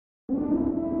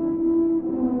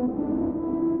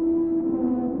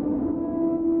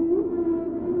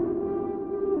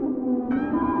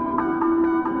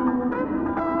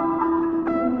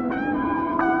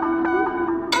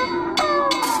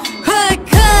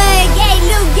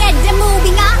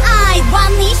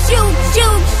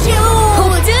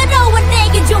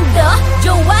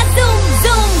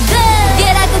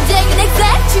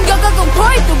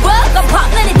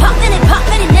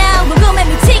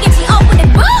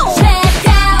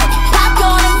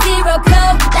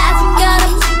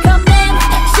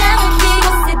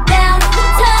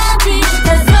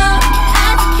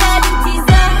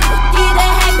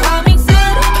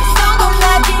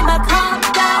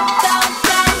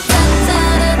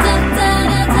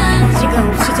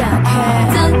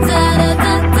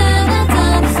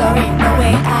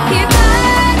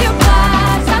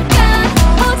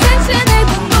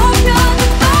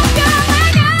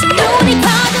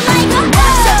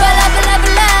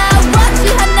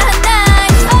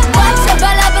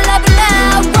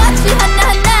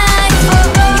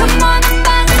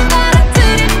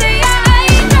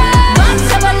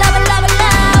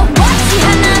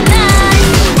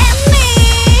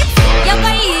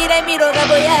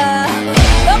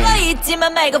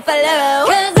말고 follow.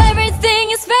 Cause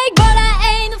everything is fake but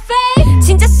I ain't fake.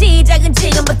 진짜 시작은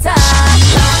지금부터.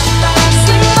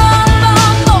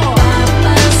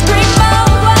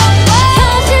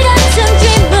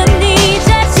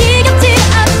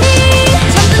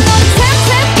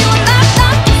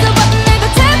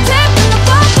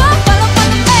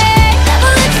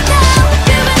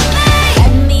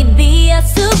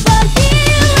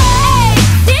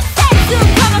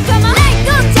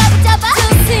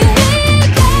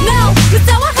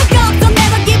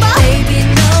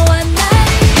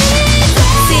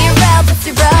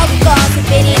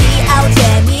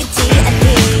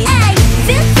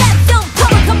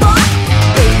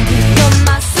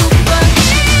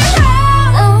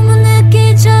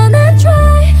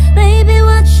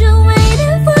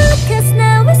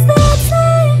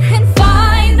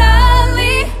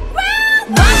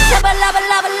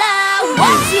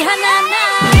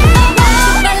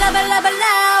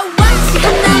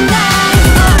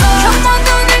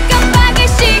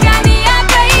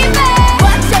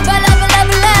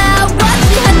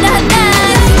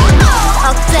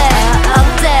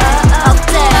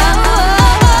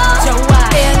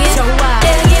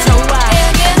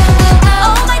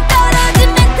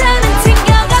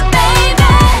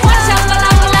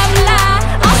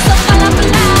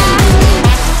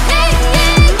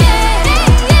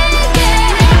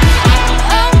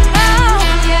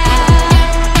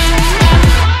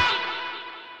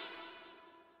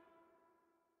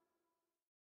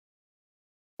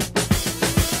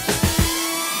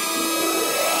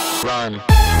 Run.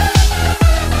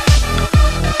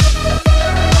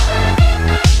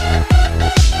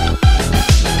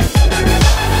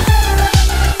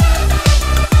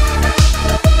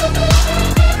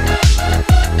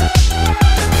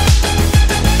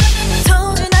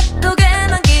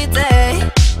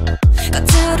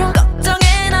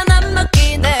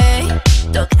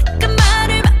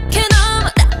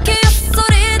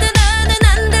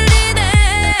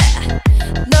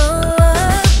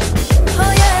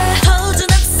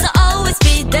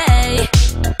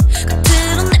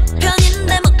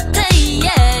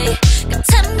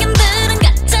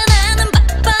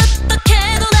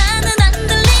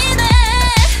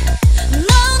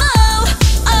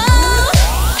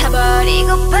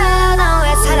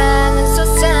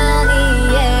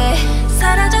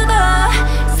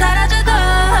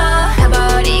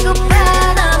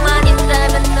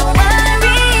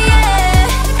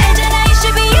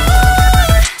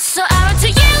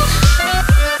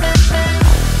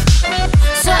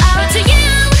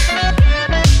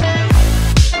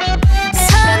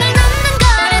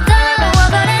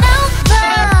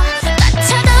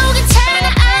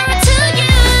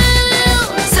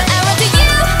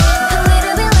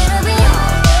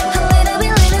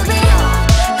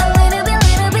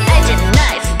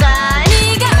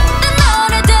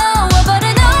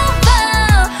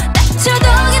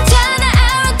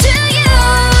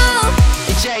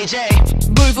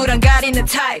 물불 안 가리는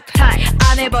타입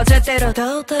안 해봐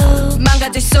제대로도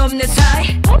망가질 수 없는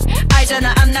사이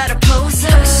알잖아 I'm not a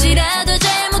poser 혹시라도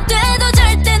잘못돼도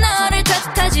절대 너를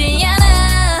탓하지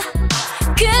않아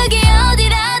그게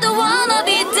어디라도 wanna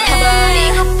be there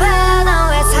가버리고파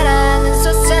너의 사랑은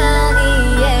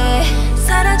솟아니 yeah.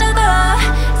 사라져도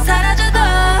사라져도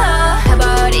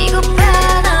가버리고파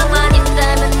너만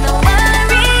있다면 no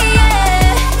worry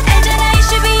yeah. 알잖아 it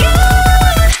should be you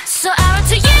So I run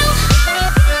to you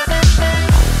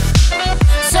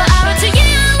So I run to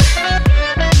you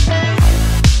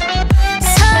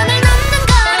선을 넘는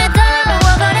거라도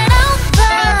over and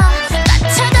over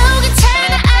다쳐도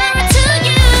괜찮아 I run to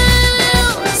you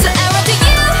So I run to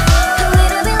you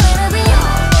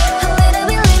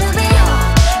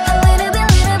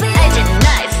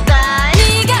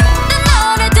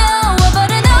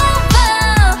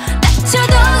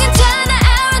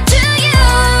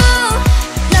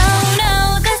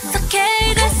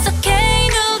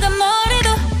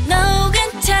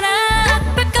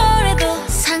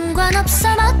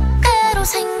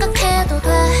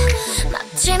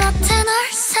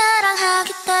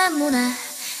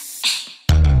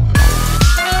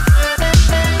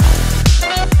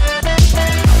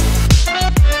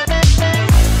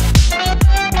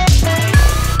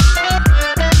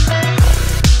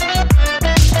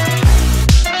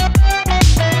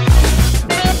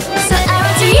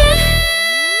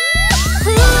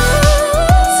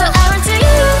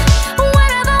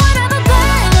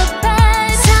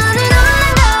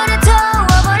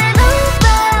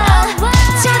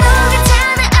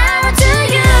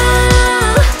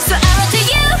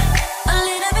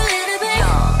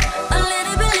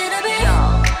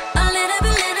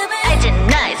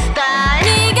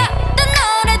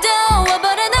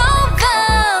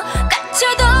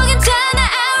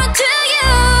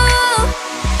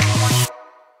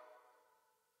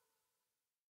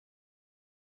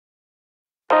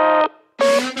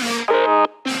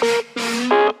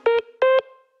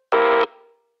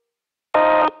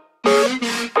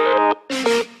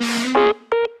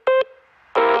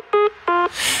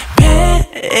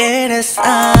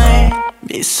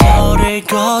미소를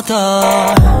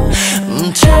걷어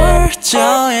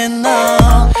철저해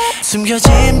너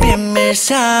숨겨진 비밀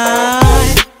사이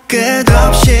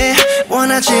끝없이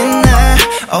원하진 날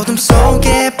어둠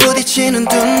속에 부딪히는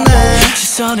두 날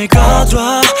시선을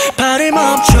거둬 발을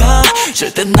멈춰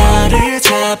절대 나를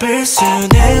잡을 수는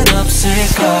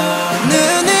없을걸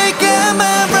눈을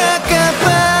감아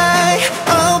rockabye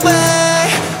oh bye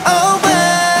oh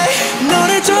bye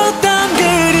너를 줬던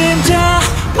그림자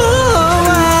oh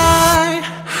why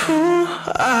Who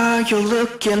are you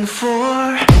looking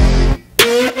for?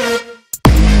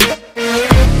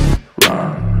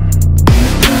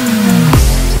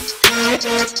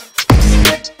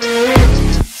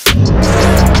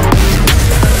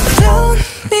 Don't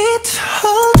need to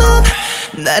hold on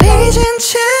날 잊은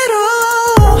채로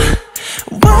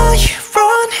Why you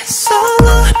running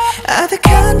solo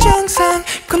아득한 정상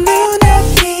그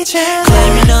눈앞이잖아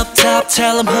Climbing up top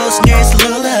tell them who's nearest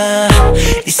Lula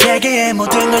이 세계의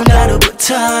모든 걸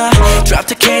나로부터 Drop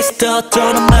the case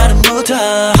떠도는 말은 묻어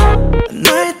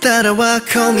날 따라와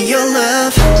call me your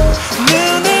love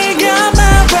눈을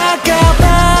감아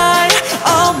rockabye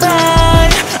all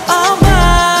night all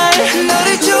night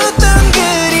너를 줬던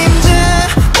그림자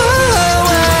oh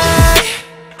why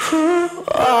Who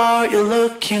are you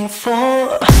looking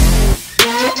for?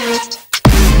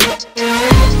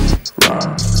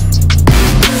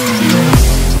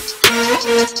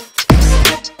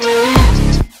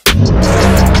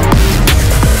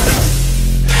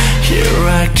 Here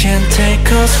I can take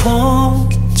us home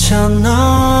저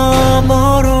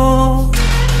너머로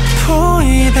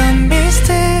보이던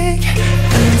mistake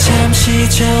잠시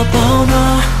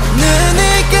접어놔 눈을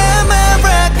감아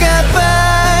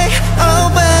rockabye oh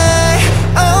bye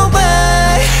oh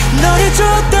bye 너를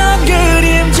줬던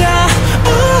그림자 oh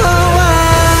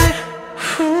why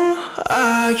Who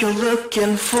are you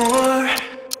looking for?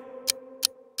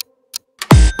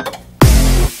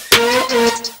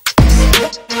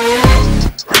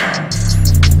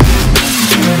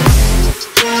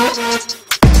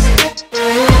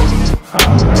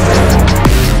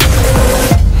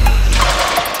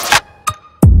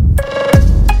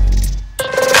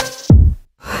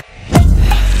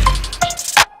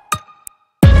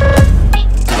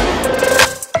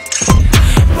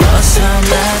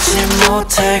 벗어나지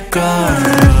못할걸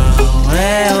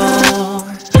왜요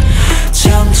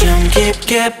점점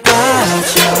깊게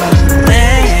빠져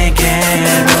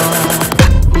내게로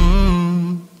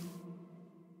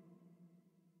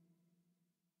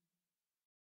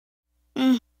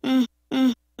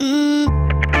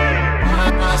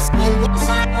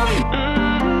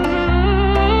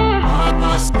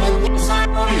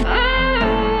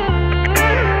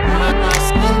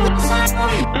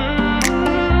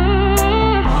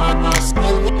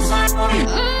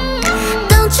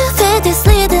Don't you feel this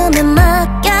리듬에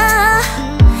맡겨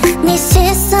네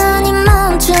시선이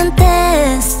멈춘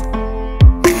dance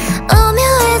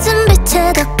오묘해진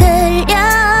빛에 더 끌려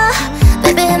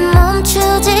Baby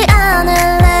멈추지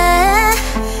않을래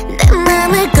내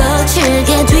맘을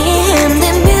거칠게 뒤흔든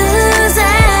music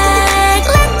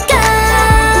Let's go,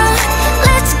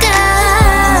 let's go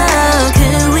그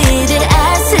위를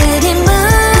아스린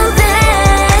movie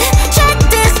Check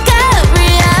this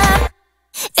glory out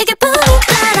이게 보니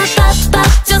따라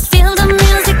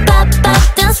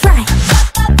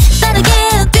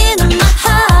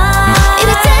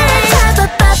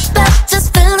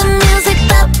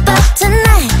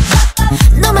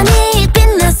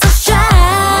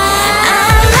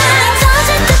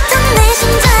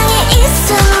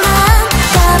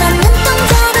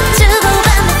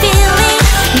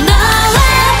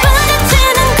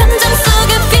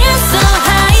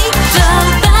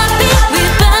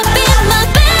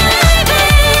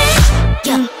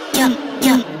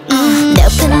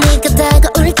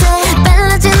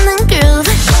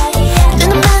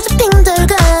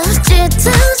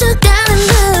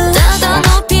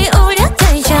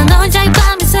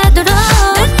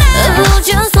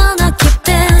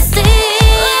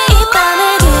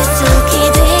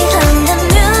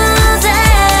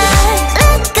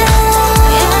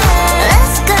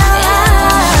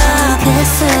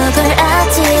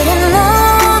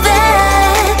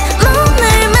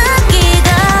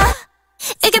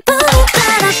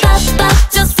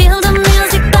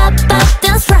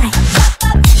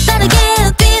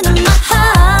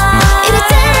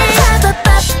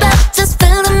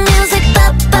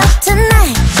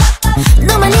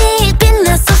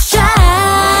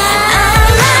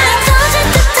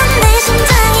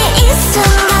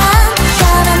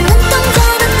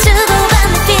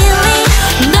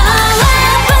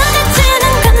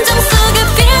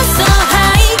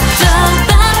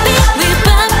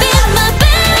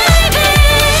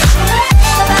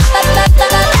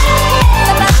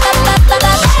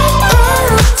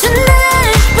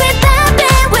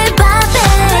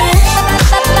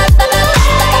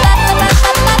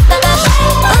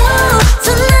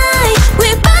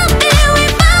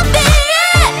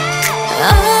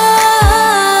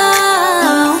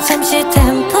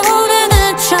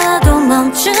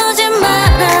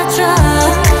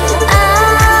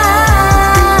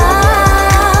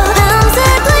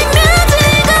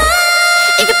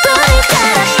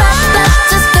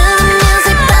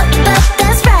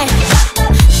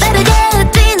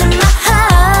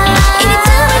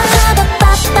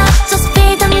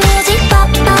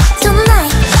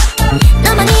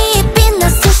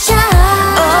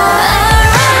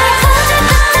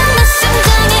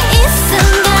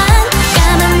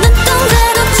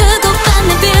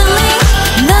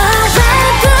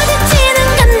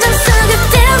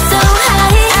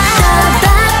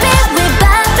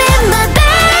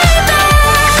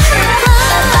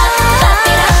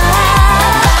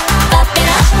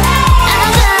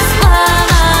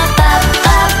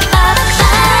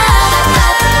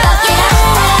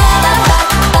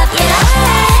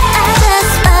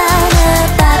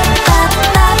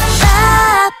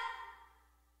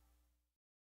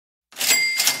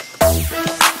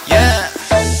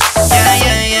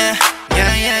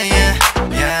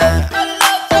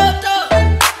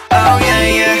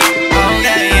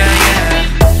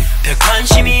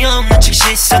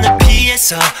시선을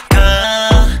피해서 가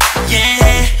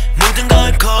yeah. 모든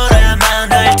걸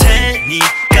걸어야만 할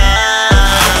테니까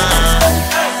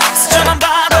스쳐만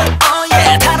봐도 oh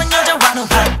yeah. 다른 여자와는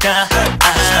바꿔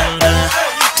알아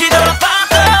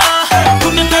뒤돌아봐도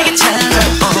분명 내게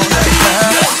찾아오는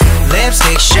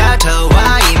립스틱 셔터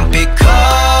와인빛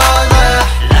컬러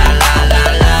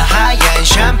라라라라 하얀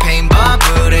샴페인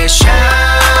버블의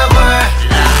샤워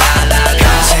라라라라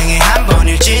평생에 한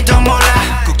번일지도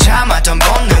몰라 꾹 참았던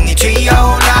본능이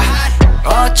튀어올라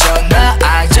어쩌나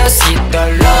I just hit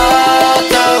the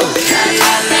lotto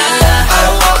라라라라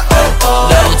oh oh oh oh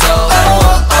lotto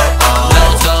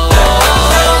lotto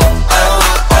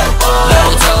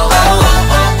lotto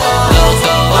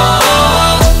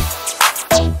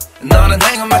너는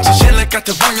행운 마치 실력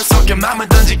같은 방울 속에 맘을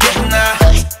던지겠나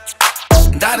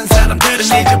다른 사람들은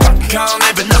이제 popcorn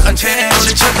입에 넣은 채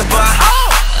우리 쳐다봐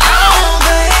oh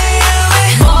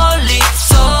baby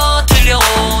멀리서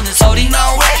들려오는 소리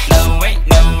No way No way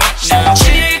No way No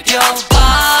즐겨봐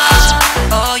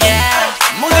Oh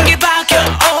yeah 모든 게 바뀌어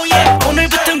Oh yeah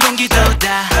오늘부턴 공기도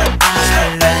다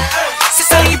알아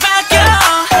세상이 바뀌어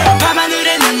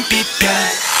밤하늘의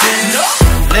눈빛별들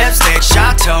립스틱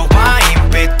셔터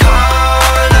와인빛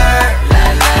컬러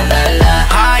라라라라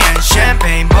하얀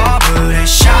샴페인 버블의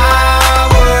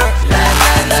샤워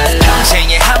라라라라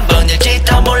평생에 한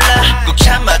번일지도 몰라 꾹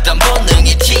참았던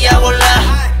본능이 튀어올라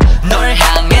널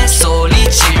향해 소리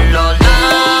질러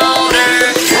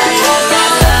louder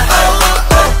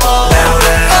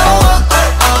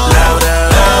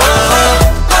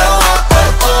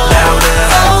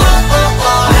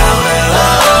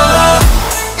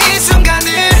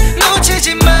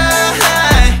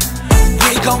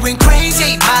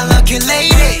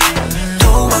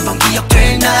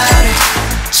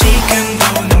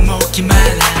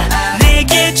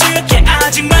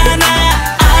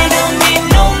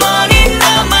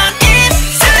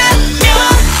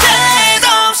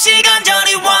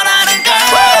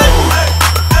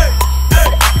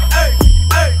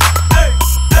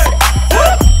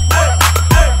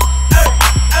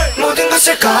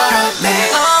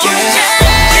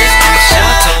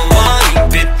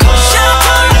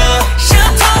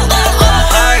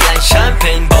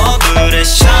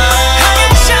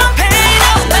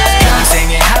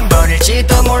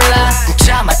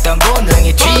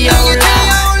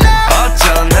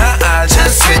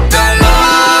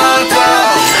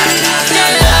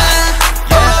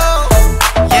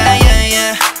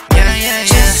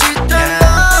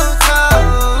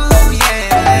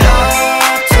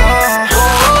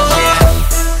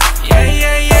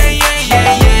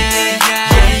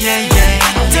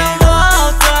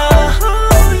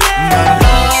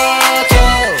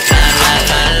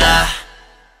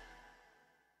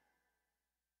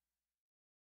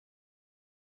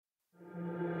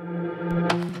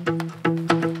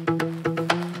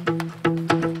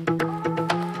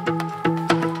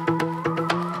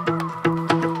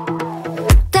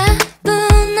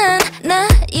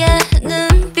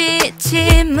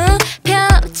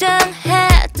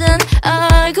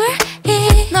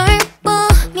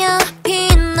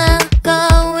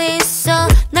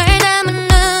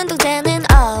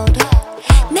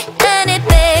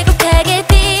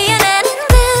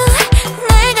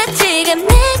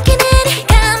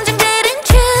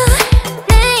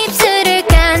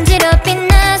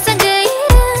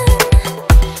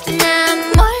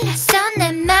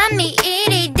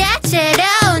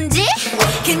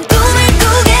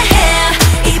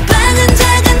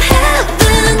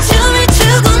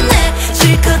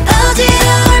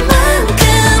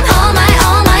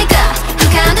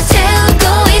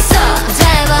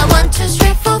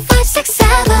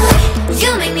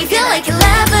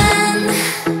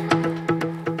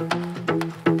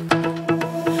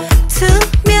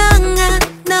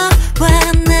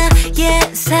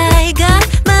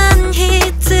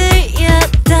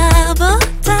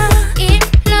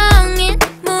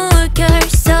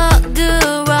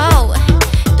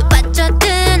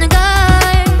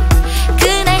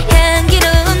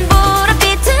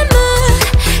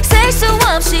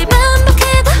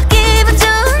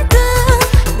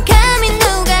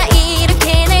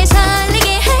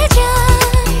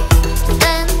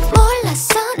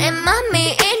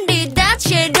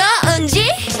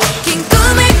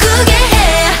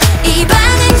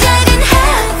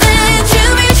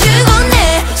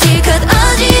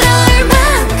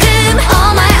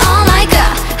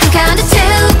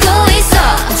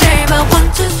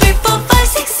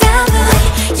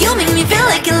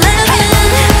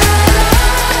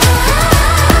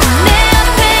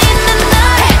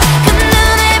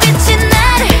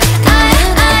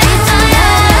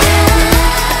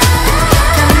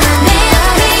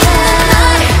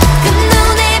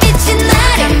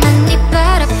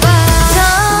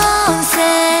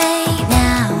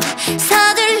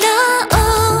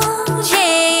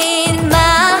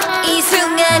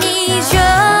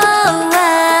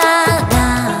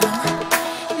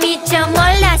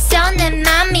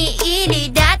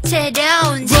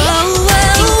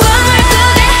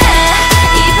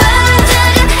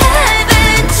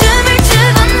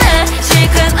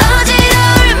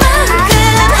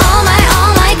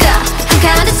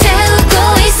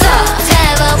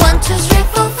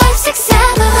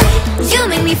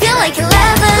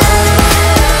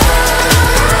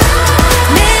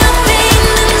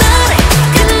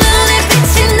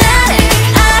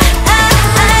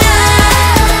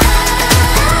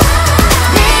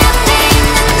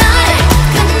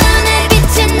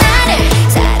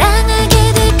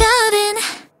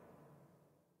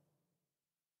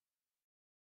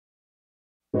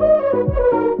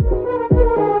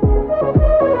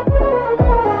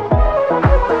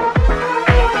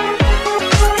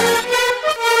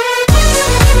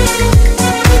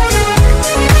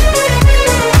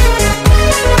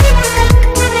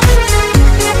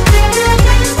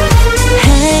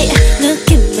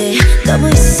너무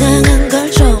이상한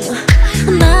걸 좀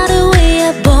나를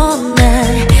위해 본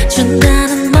날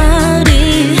준다는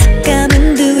말이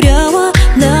잠깐은 두려워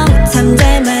너무 참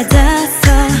잘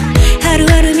맞아서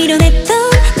하루하루 밀어냈던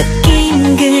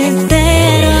느낌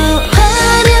그대로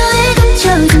화려해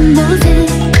감춰진 모습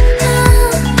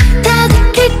다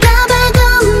들킬까봐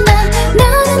겁나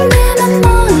너는 내맘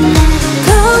몰라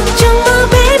걱정 마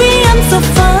baby I'm so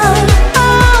fine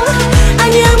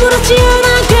아니 아무렇지 않아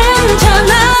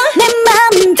괜찮아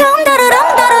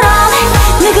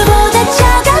누구보다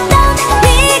작았던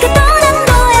네가 떠난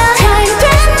거야 잘된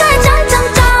걸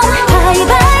점점점 Bye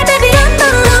bye baby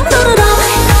별로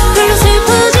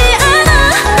슬프지 않아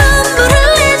눈물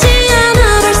흘리지 않아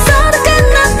벌써 다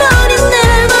끝나버린 내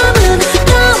맘은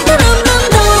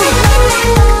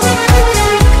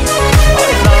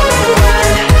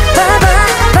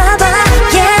봐봐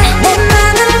yeah 내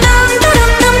맘은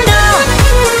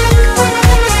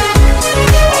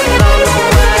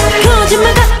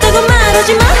거짓말 같다고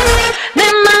말하지마 내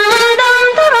맘은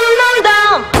덤덤덤덤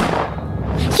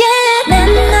Yeah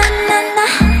나나나나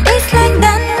It's like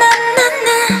나나나나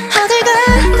어딜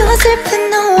가도 슬픈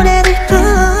노래를 부르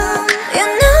You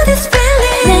know this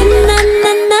feeling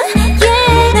나나나나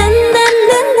Yeah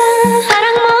나나나나 사랑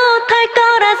못할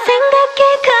거라 생각해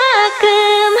가끔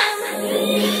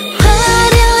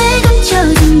화려해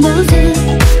감춰진 모습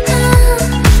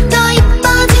더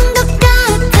이뻐진 것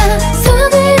같아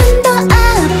손을 더 아파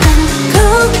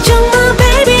걱정 마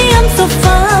baby I'm so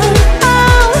fine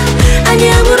아니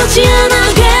아무렇지 않아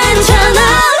괜찮아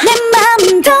내 맘은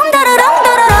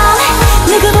덩다라랑다라랑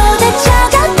누구보다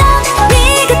작았던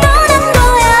네가 떠난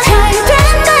거야 잘된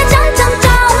걸 점점점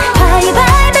Bye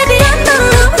bye baby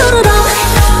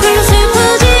별로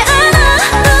슬프지 않아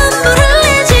눈물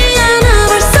흘리지 않아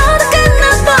벌써 다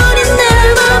끝나버린 내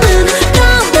맘은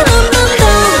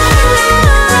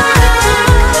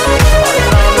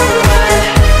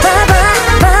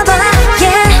봐봐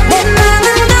yeah 내 맘은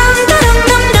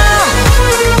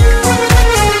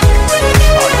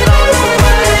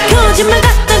거짓말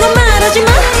같다고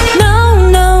말하지마 No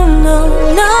no no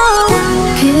no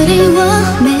그리워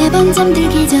매번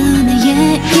잠들기 전에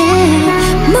yeah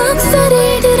yeah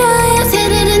목소리를 들어야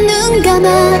새르르 눈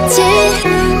감았지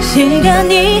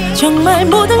시간이 정말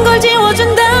모든 걸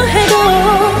지워준다 해도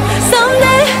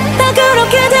Someday 다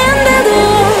그렇게 된대도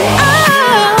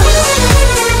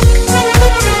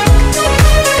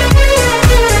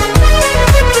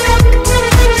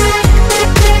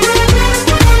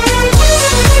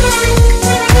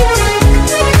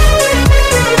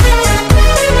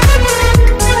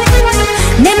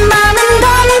내 맘은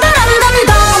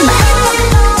덤덤덤덤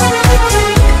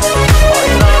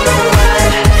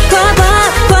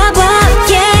봐봐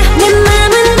yeah 내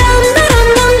맘은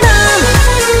덤덤덤덤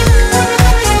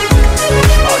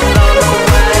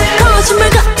거짓말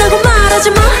같다고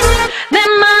말하지마 내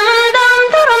맘은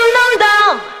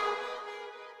덤덤덤덤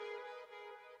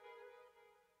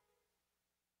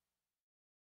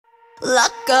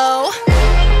Let go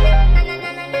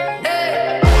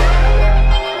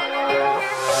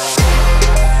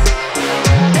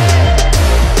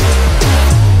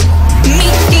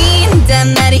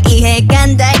믿긴단 말이 이해가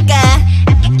안 될까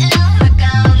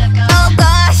Oh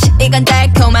gosh 이건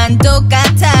달콤한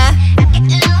똑같아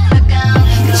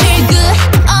출구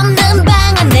없는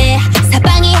방 안에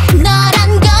사방이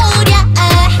너란 거울이야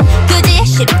굳이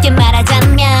쉽게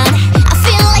말하자면 I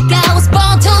feel like I was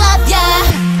born to love ya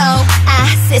Oh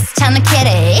I si스찬한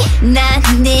kitty 난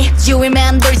네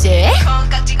주위만 돌지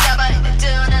콩깍지 가발인 내 두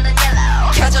눈은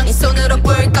yellow 켜져 네 손으로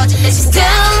불 꺼진 내 시스템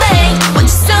Too late want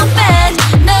you so bad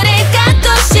너를 갖고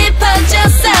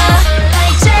싶어졌어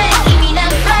이제 이미 난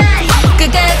fly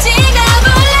끝까지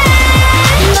가볼래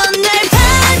넌 날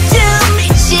봐도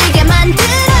미치게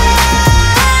만들어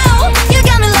You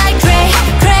got me like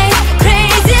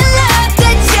crazy love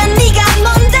대체 네가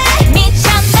뭔데 미쳐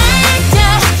날려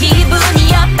기분이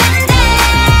up and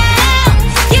down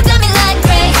You got me like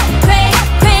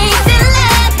crazy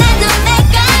love 나도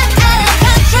내가 out of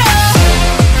control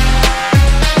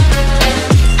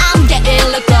I'm getting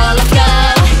loco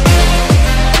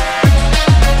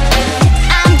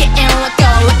I'm getting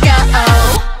loco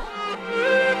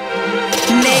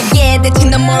내게 대체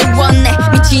넌 뭘 원해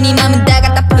미친 이 맘은 다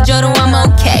갖다 퍼져로 I'm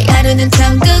okay 하루는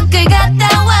천국을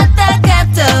갔다 왔다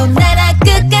가도 나라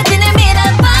끝까지 날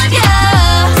밀어버려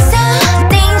So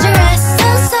dangerous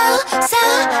so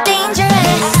dangerous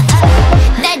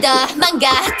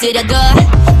뭔가 들여도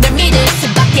널 믿을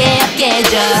수밖에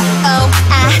없겠죠. Oh,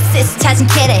 sis 찾은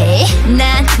kitty.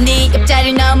 난 네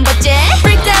옆자리를 넘봤지.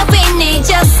 Freaked out we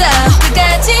잊었어.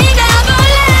 끝까지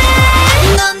가볼래.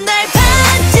 넌 날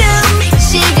반쯤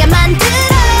미치게 만들어.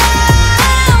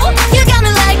 You got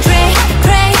me like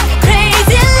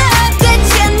crazy love.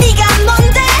 대체 네가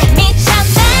뭔데? 미쳐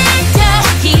날려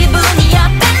기분이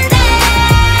up and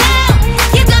down.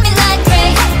 You got me like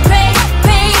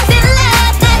crazy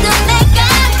love. 나도 내가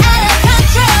out of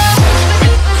control.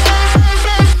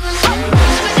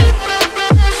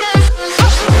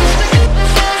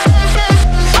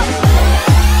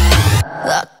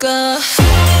 Loco.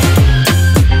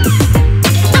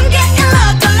 I'm getting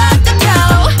loco, go.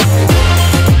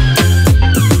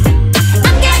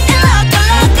 I'm getting loco,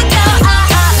 go.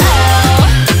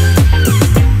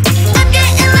 I'm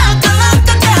getting loco,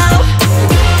 go.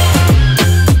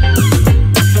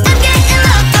 I'm getting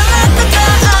loco, go.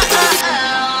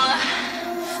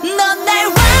 넌 날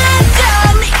완전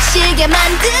미치게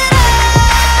만들어.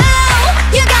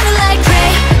 You got me like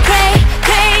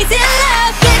crazy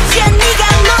love. 대체 네가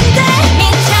뭔데?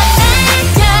 미쳐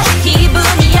날려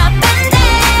기분이 up and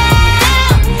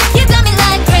down. You got me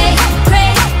like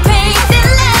crazy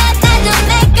love. 나도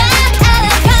내가 out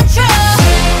of control.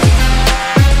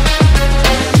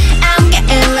 I'm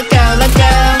getting loco.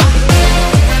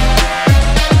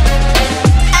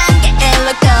 I'm getting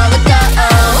loco.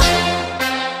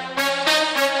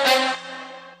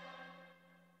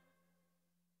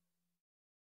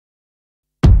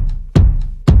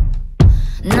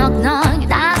 넉넉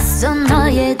낯선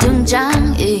너의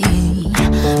등장이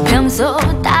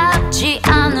평소답지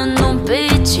않은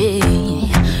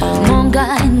눈빛이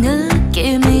뭔가의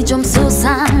느낌이 좀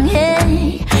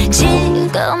수상해.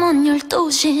 지금은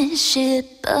 12시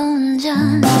 10분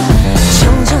전.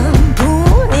 점점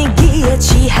분위기에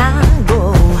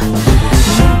취하고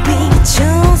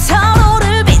눈빛은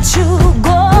서로를 비추고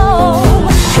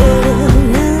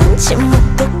흐르는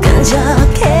침묵도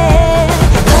끈적해.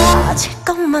 터질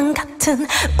것만 같은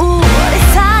우리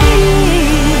사이.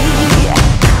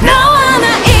 너와 나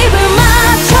입을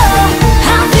맞춰 I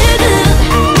feel good.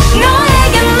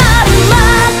 너에게 말을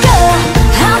맡겨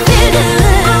I feel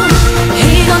good.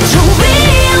 이건 좀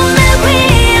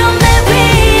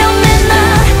위험해 나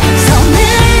선을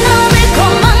넘을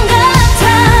것만 같아.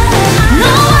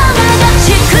 너와 나 같이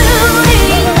그린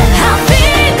I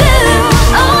feel good.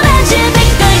 오렌지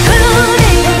빛깔 그린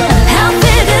I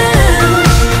feel good.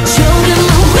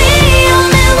 조금은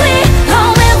위험해 더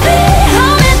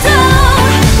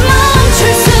멈출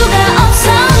수가 없어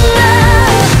나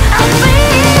I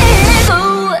feel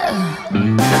good.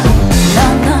 넌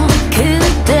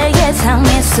그때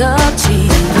예상했었지.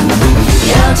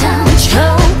 여잔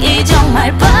척이 정말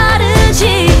빠르지.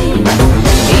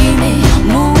 이미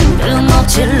물은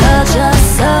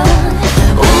엎질러졌어.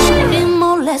 우리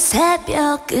몰래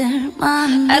새벽을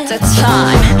만나. At that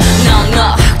time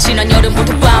너 지난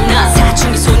여름부터 밤낮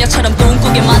사춘기 소녀처럼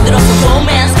꿈꾸게 만들었어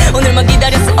romance. 오늘만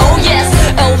기다렸어 oh yes.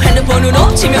 oh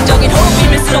핸드폰으로 치명적인 호흡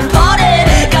비밀스러운 party.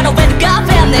 Got away the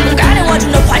cafe 내가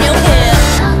가려워준 널 환영해.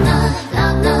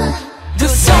 두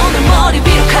손을 머리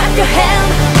위로 clap your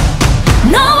hand.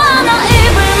 너와 나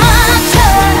입을 맞춰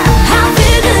I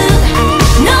feel good.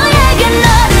 너에게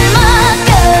너를 맡겨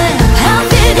I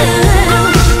feel good.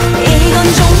 이건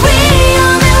좀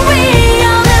위험해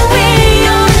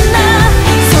나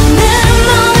손을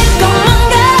놓을 것만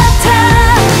같아.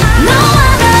 너와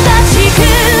나 같이 그린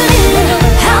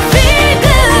I feel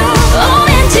good.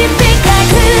 오렌지 빛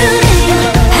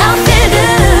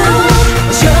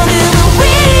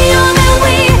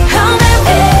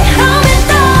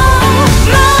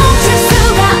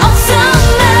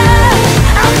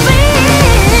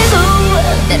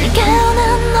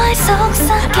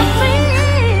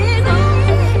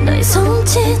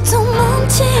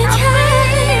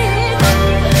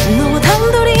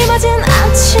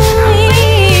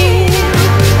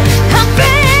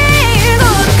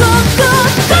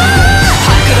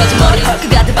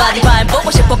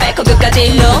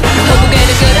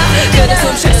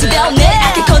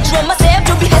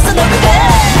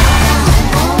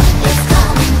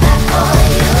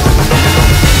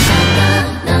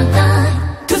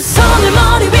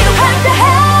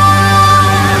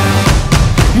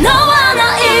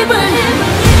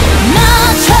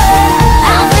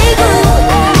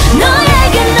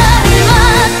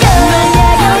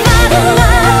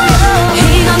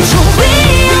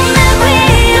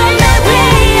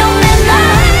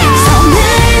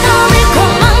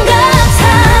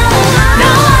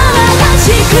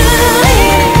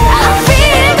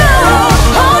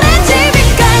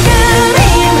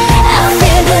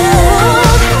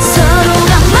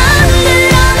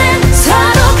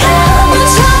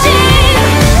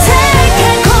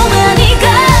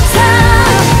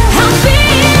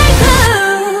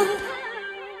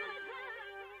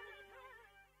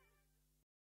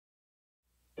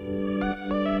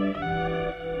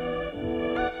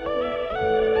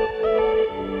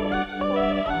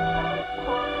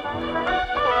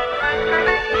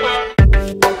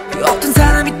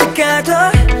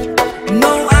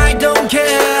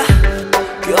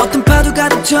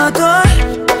멈춰도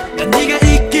난 네가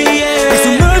있기에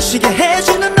숨을 쉬게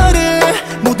해주는 너를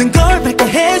모든 걸 밝게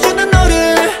해주는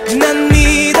너를 난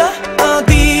믿어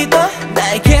어디도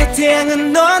나의 곁에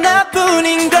향은 너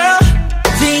하나뿐인 걸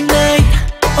Day night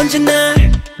언제나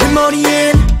내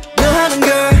머리엔 너 하는 걸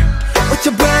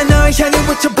어쩌봐 널 향해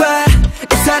어쩌봐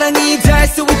이 사랑이 닿을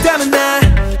수 있다면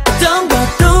난 어떤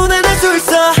것도 난 할 수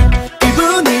있어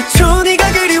 1분 1초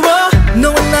네가 그리워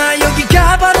너와 나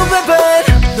여기가 바로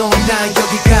heaven 너와 나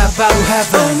여기가 바로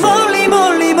heaven 멀리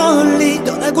멀리 멀리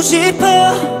떠나고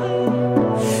싶어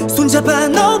손잡아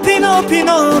높이 높이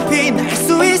높이 날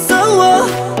수 있어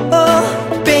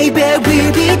Baby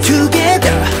we'll be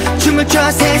together 춤을 춰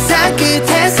세상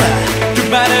끝에서 그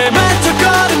발을 맞춰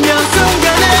걸으면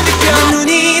순간을 느껴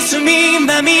눈이 숨이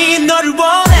맘이 너를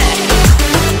원해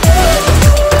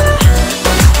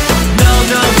No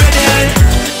no really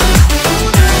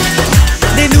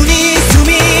내 눈이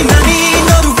숨이 맘이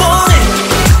너를 원해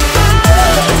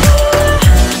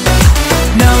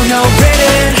No no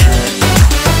really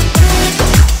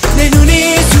내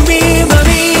눈이 숨이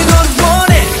맘이 너를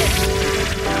원해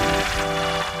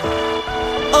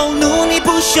Oh 눈이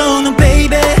부셔오는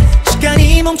baby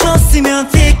시간이 멈췄으면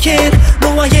take it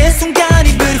너와의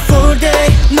순간이 beautiful day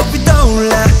높이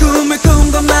떠올라 꿈을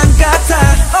꾼 것만 같아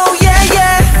Oh yeah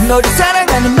yeah 너를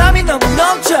사랑하는 맘이 너무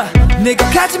넘쳐 내가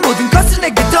가진 모든 것을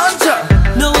내게 던져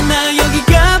너와 나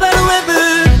여기가 바로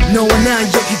heaven 너와 나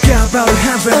여기가 바로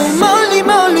heaven Oh 멀리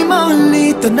멀리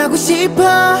멀리 떠나고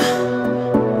싶어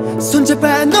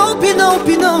손잡아 높이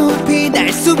높이 높이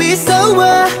날 수 있어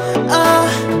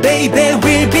Baby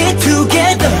we'll be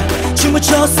together 춤을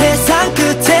춰 세상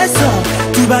끝에서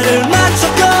두 발을 맞춰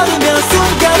걸으면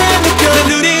순간을 느껴 내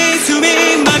눈이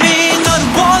숨이 맘이 너를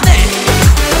원해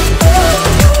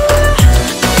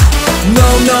No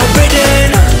no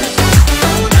waiting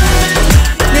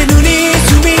내 눈이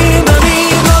숨이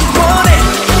맘이 너를 원해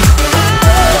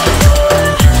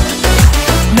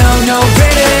No no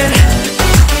waiting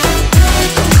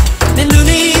내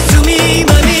눈이 숨이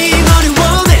맘이 너를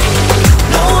원해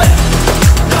Nowhere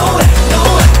nowhere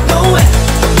nowhere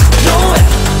nowhere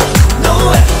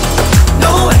nowhere nowhere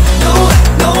nowhere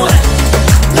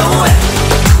nowhere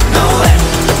nowhere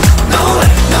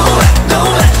nowhere nowhere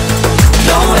nowhere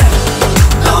nowhere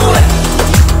nowhere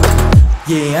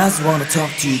Yeah I just wanna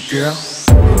talk to you girl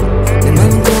내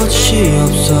맘은 끝이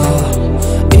없어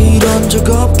이런 적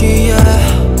없기에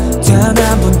단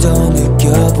한 번도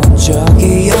느껴본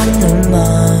적이 없는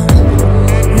맘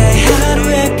내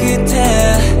하루의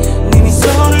끝에 네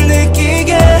미소를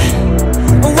느끼게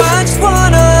Oh I just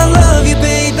wanna love you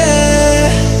baby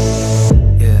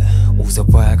Yeah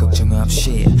웃어봐 걱정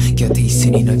없이 곁에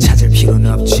있으니 널 찾을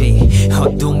필요는 없지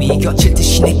어둠이 거칠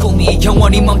듯이 내 꿈이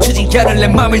영원히 멈추지 않을 내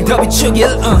맘을 더 비추길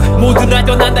모두라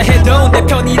떠난다 해도 내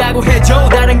편이라고 해줘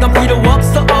다른 건 필요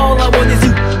없어 All I want is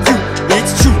you, you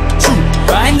It's true, true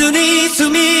내 눈이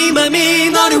숨이 맘이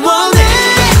너를 원해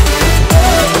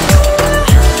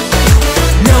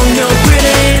No no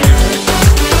quitting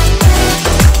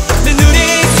내 눈이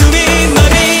숨이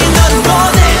맘이 너를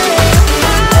원해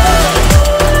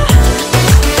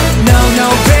No no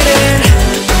quitting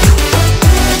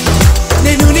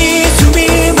내 눈이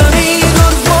숨이 맘이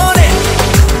너를 원해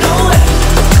Nowhere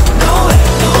nowhere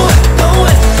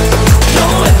nowhere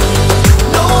nowhere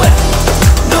nowhere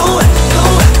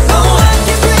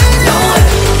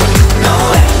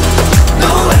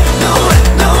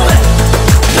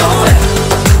nowhere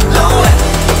nowhere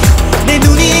내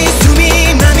눈이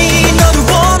숨이 맘이 너를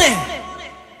원해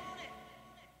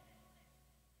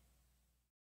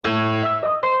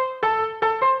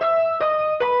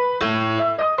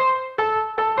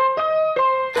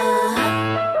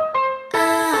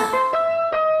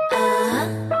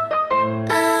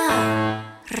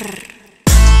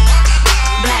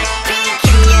Blackpink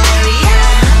in your area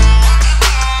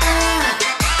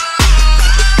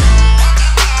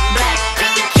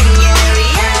Blackpink in your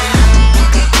area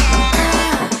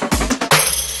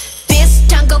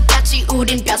비슷한 것 같지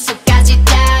우린 뼛속까지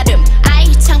다름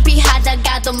아이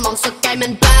창피하다가도 멍석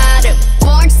깔면 발음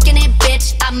Born skinny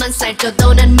bitch 앞만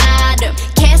살쪄도 난 마름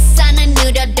계산은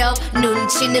느려도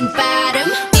눈치는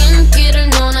빠름 인기를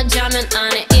논하자면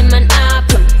안에 입만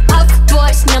아픔 Puff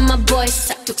boys 난 my boys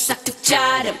싹둑싹둑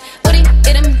자름 우리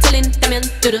이름 들린다면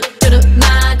뚜루뚜루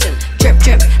맞음 Drip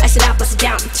drip I said I bust it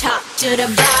down top to the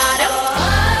bottom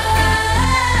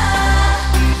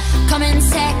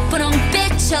검은색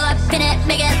분홍빛 all up in it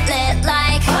make it lit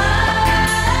like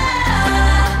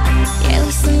Yeah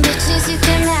we some bitches who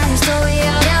can manage 또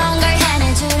어려운 걸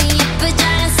해내줘 우리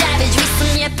예쁘장한 savage we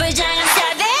some 예쁘장한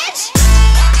savage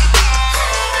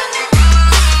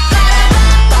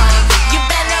You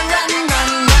better run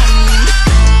run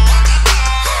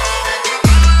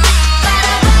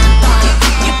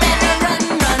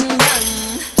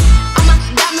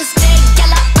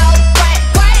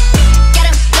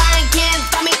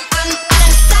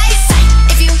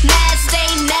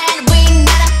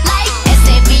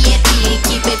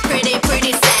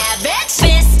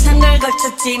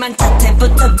하지만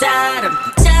자태부터 다름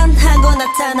짠하고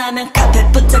나타나면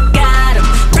카펫부터 가름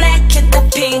블랙했다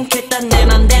핑크했다 내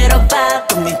맘대로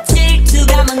바꿈 네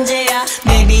질투가 문제야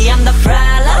Maybe I'm the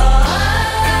problem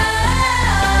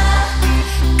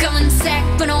Come on, sack,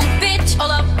 but on bitch. All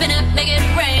up in it, make it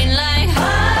rain like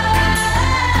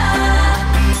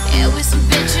yeah, with some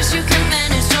bitches you can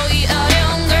manage. 너희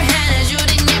어려운 걸 해내줘.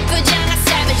 네 예쁘장한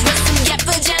savage with some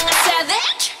예쁘장한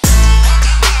savage.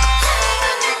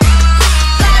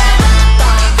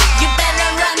 You better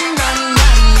run, run,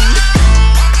 run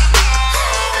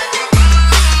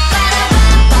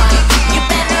You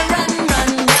better run,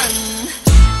 run, run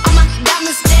All my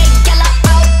diamonds stay yellow,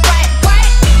 oh bright,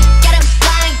 bright. Get 'em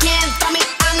blind, can't find me,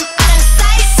 I'm out of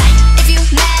sight. If you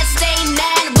mad, stay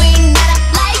mad, we not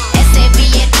alike.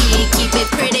 S-A-V-A-D, keep it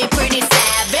pretty, pretty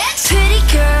savage. Pretty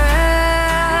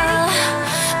girl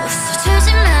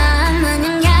웃어주지만 마냥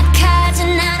약하진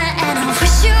않아 and I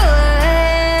wish you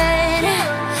would.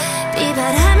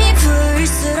 비바람이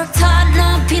불수록 더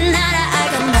높이 날아 I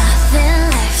got nothing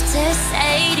left to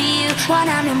say to you.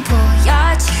 원하면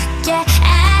보여줄게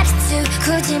attitude.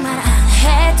 굳이 말 안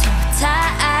해도 다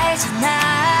알잖아.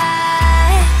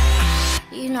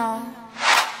 You know.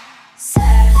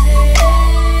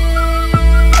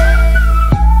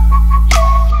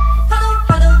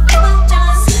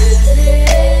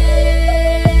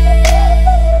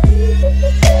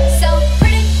 So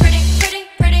pretty, pretty, pretty,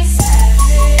 pretty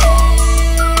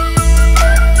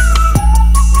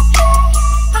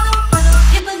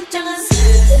예쁜 장은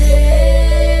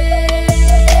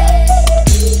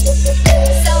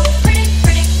So pretty,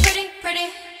 pretty, pretty, pretty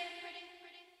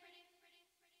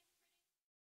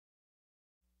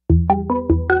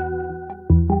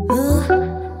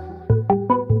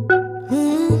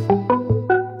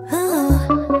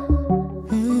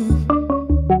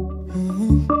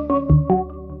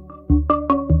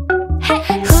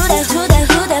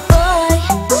후다 boy.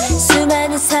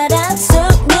 수많은 사람 속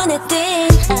눈에 띈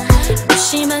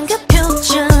무심한 그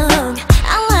표정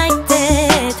I like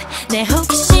that. 내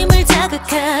호기심을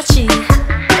자극하지.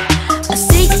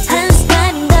 어색한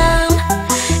스타일인 넌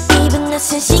입은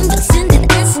낯선 신경 쓴 듯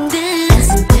안 쓴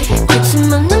듯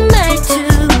거침없는 말투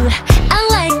I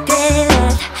like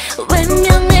that.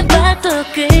 외면해봐도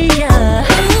끌려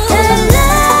달라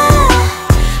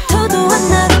도도한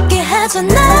날 웃게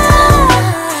하잖아.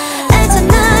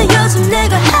 알잖아 요즘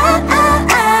내가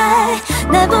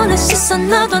나 보는 시선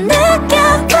너도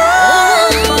느껴봐.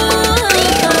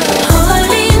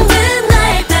 홀린 듯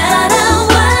날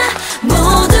따라와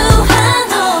모두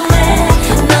환호해.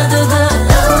 너도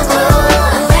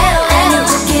아닌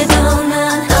척해도 넌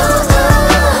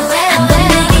한번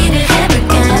내기를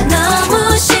해볼까.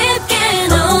 너무 쉽게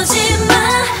놓지마.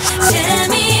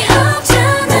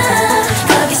 재미없잖아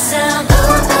거기서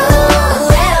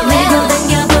밀고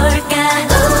당겨볼까.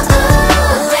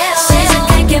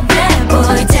 시작할게 bad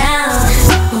boy down.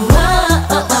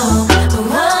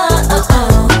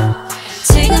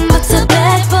 지금부터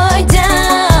bad boy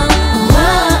down.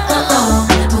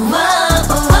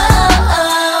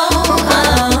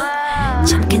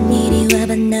 잠깐 이리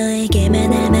와봐.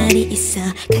 너에게만 할 말이 있어.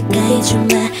 가까이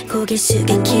좀와. 고개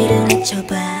숙여 귀를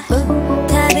낮춰봐.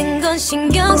 다른 건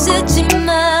신경 쓰지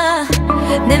마.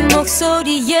 내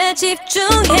목소리에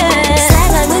집중해.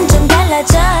 상황은 좀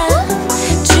달라져.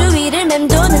 주위를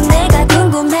맴도는 내가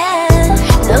궁금해.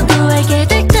 너도 알게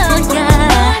될 거야.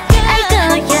 알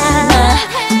거야.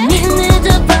 이미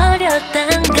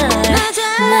늦어버렸단 걸.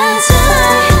 맞아.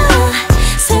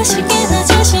 사실 꽤나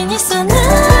자신 있어 나.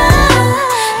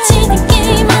 지는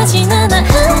게임 하진 않아.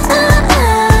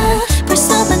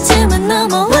 벌써 반쯤은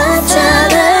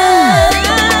넘어왔잖아.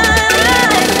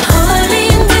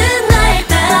 홀린 듯 날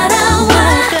따라와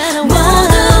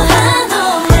모두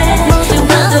환호해.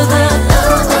 너도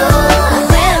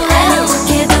아닌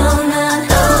척해도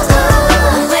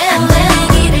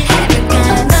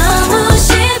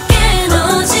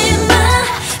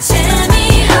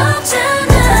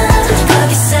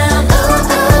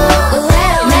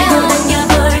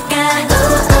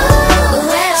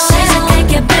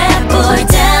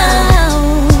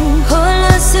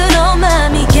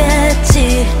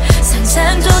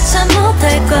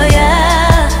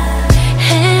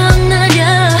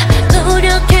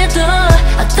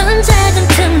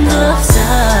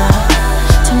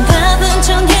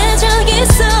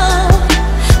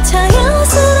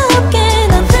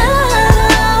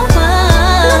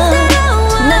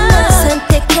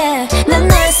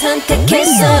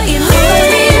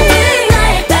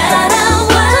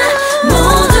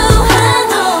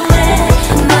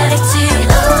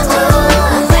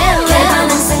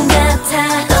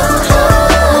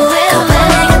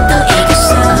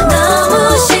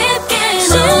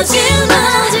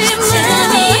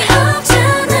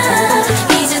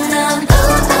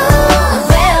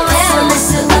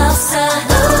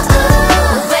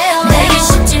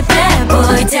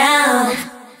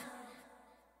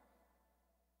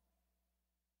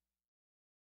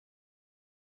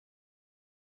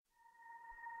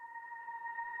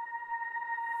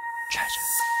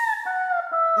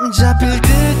잡힐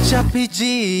듯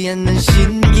잡히지 않는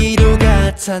신기루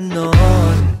같아 넌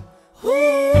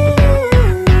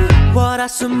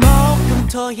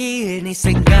월화수목금토일 네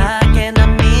생각에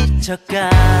난 미쳐가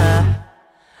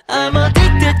I'm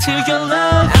addicted to your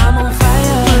love I'm on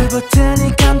fire 불붙은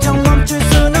이 감정 멈출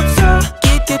순 없어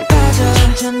깊게 빠져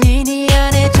천천히 네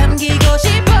안에 잠기고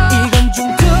싶어 이건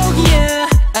중독이야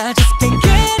I just can't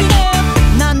get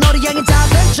enough 난 너를 향해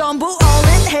답은 전부 all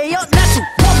in 헤어날 수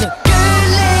없는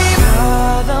끌림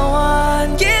You're the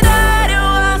one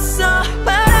기다려왔어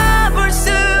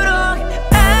바라볼수록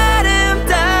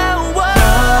아름다워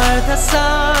널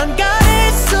다선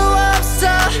가릴 수 없어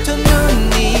두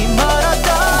눈이 멀어도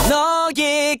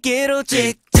너에게로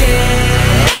직진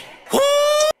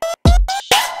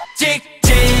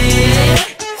직진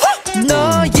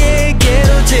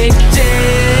너에게로 직진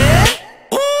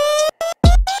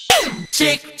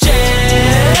직진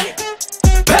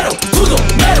배로 구독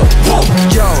매로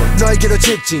Yo 너에게로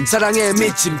직진 사랑에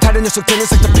미침 다른 녀석들은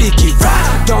싹 다 삐끼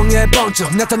동해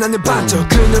번쩍 나타나는 반쪽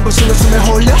그 눈부신 웃음에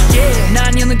홀려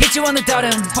난 여는 기지와는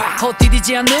다른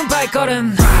헛디디지 않는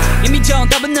발걸음 이미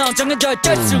정답은 넌 정해져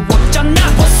있을 수 없잖아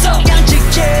벌써 그냥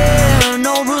직진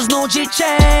No rules no 직진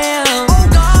내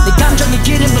감정이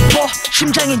기름을 부어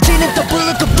심장이 지는 또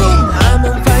bullet the boom I'm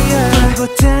on fire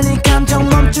불붙은 이 감정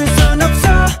멈출 순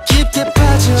없어 깊게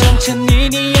빠져 천천히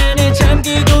네 안에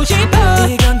잠기고 싶어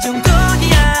이건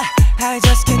중독이야 I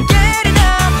just can't get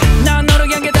enough 난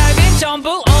너를 향해 달린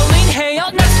전부 all in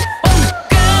헤어날 수 없는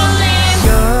끌림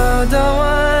You're the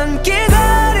one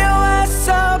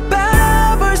기다려왔어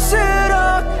바라볼수록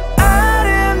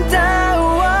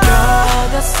아름다워 You're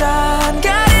the sun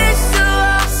가릴 수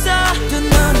없어 두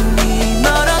눈이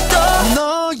멀어도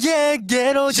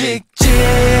너에게로 직진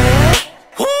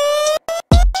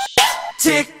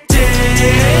직진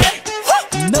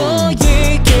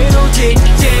너에게로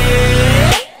직진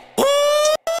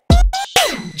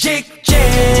직진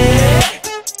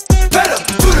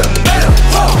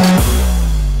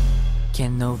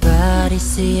Can nobody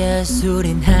see us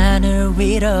우린 하늘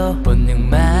위로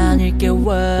본능만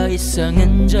일깨워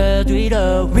이성은 저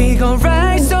뒤로 We gon'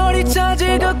 ride 소리쳐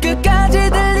지고 끝까지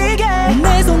들리게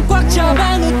내 손 꽉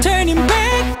잡아 no turning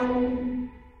back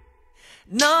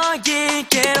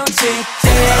너에게로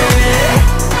직진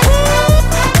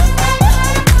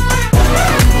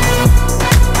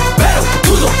매로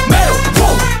구독 매로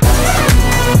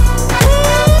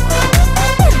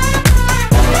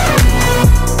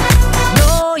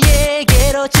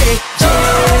너에게로 직진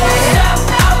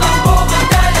앞만 보고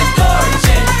달려 돌진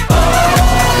Oh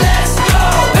let's go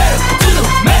매로 구독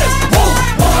매로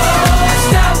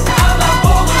Stop 앞만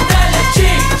보고 달려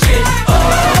직진 Oh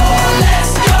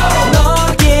let's go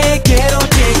너에게로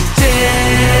직진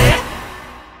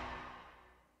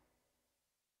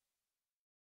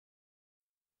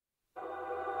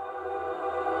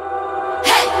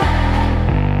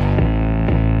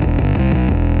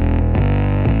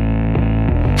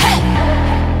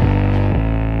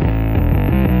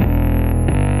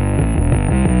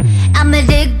I'm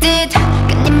addicted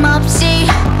끊임없이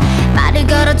말을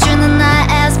걸어주는 나의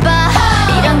에스파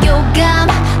이런 교감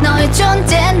너의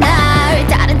존재 날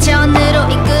다른 차원으로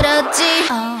이끌었지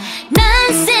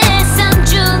난 세상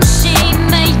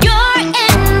중심에 You're in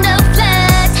the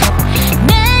flat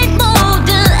내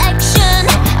모든 액션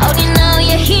어린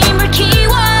너의 힘을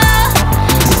키워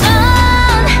넌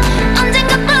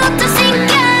언젠가부터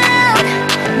sink out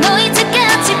너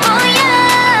이제까지 보여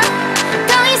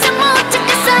더 이상 못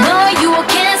찾겠어 너의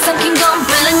유혹에 삼킨 건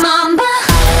black mamba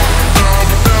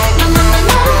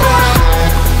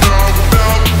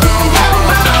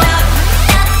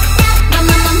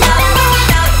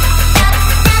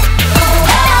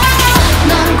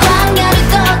넌 광야를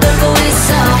떠돌고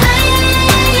있어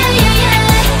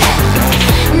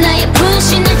나의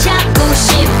분신을 잡고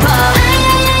싶어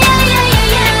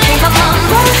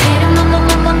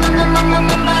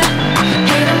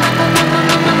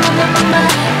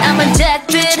I'm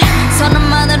addicted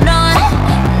선언만으론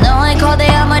너의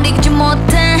거대함을 이기지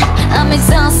못해 I'm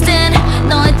exhausted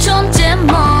너의 존재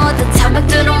모두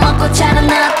장벽들을 먹고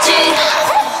자라났지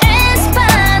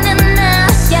에스파는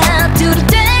나야 둘이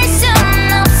될 순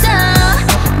없어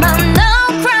But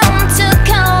no ground to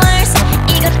colors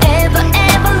이건 ever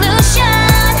evolution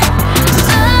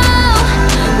Oh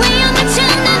위험해진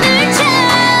눈을 쳐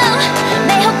내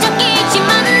hov적이지만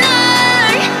널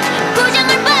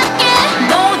부정을 받게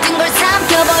모든 걸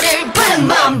삼켜버릴 black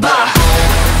mamba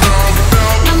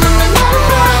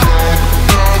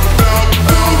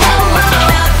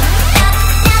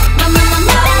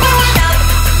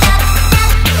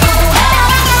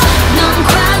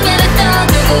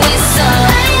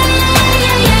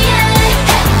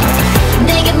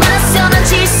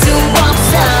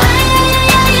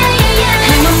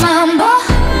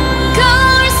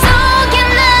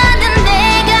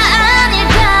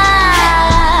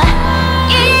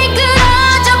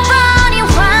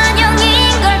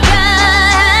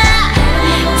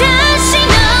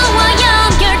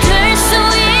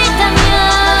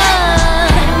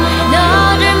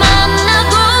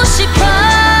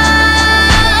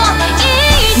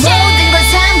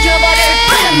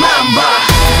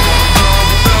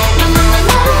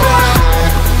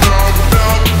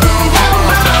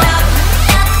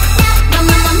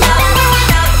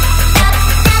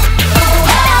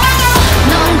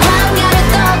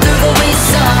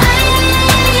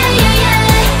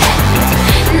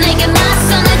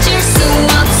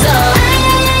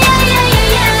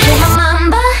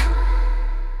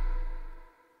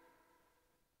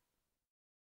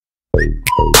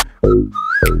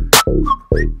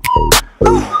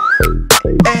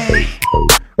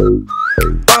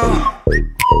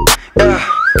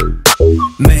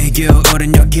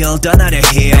매겨울은 여길 떠나려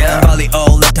해 빨리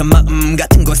올라탄 마음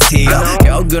같은 곳이요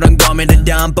겨울은 고민을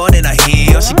다음번에나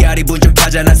해요 시간이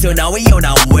부족하잖아 so now we on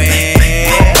our way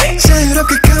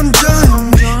자유롭게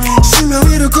감정 수면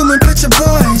위로 꿈을 펼쳐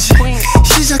boys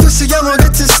시작됐어 영화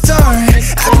같은 story I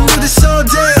can do this all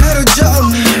day 하루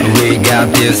종일 We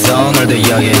got this 오늘도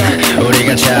여기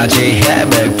우리가 차지해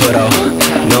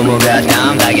 100% 너무가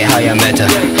담백하게 하얀 메타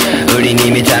우린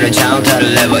이미 다른 차원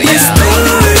다른 레벨 Let's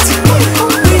start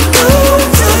We go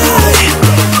die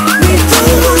We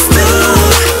don't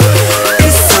stop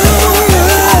It's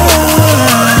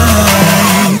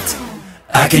alright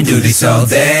I can do this all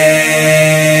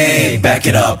day back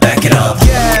it up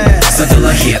서둘러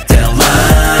hit that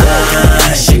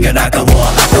line 시간 아까워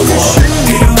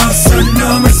필요 없어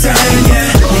놈을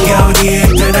사랑해 네가 어디에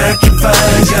있든 I can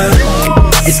find you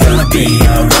It's gonna be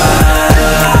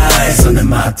alright 손을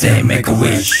맞대 make a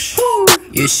wish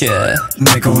You should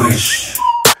make a wish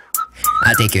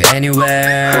I'll take you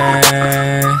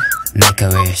anywhere Make a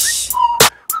wish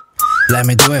Let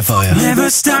me do it for you Never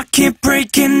stop, keep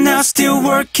breaking out, still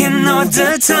working all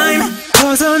the time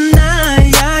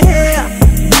벗어나야 해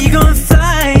We gon'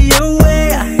 fly away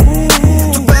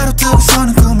똑바로 뜨고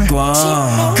서는 꿈을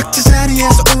각자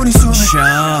자리에서 우리 숨을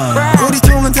우리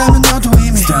통한다면 너도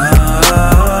이미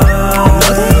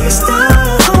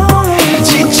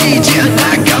지치지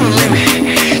않아 got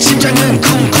limit 심장은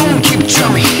쿵쿵 keep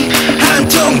drumming 한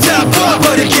통 다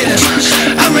부어버리기는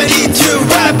I'm ready to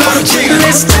ride 바로 지금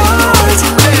Let's start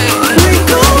We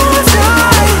gon'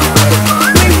 die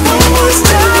We won't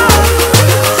stop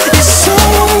It's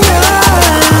alright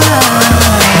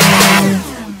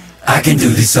I can do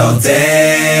this all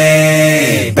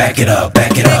day back it up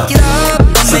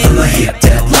서둘러 hit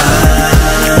that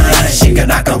line 시간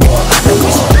아까워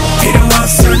필요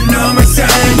없어 놈을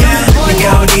사랑해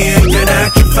네가 어디에 있든 I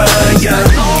can find you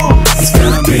It's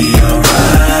gonna be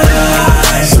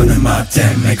alright 손을 맞대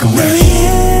make a wish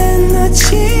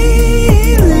에너지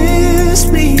lifts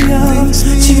me up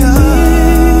지금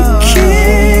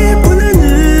기분을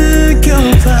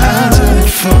느껴봐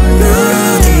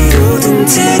어디로든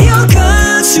데려가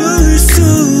줄 수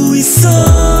있어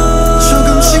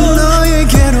조금씩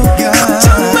너에게로 가 걱정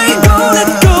말고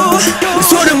let go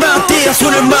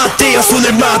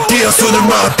손을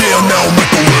맞대요 now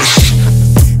make a wish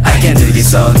I can do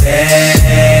this all day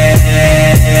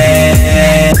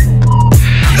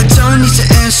I don't need to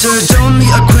answer, don't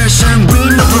need a question, we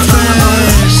no professor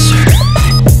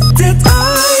That I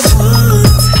want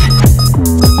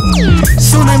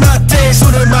손을 맞대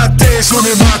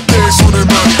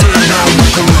now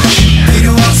make a wish 필요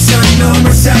없어 놈을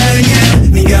사랑해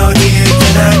네가 어디에 있든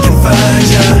I can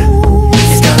find you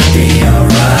It's gonna be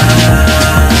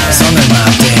alright 손을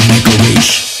맞대 make a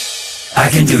wish I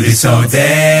can do this all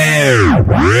day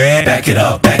back it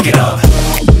up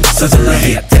서둘러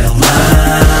hit that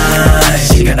line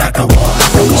시간 아까워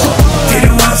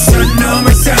필요 없어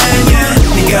놈을 사랑해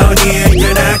네가 어디에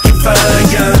있든 I can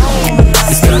find you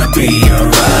It's gonna be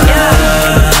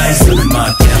alright 손을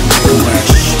맞대 make a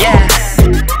wish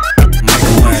Make a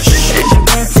wish Make a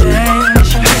wish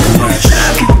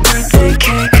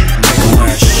Make a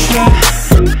wish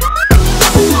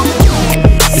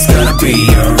It's gonna be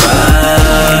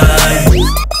alright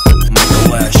Make a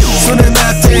wish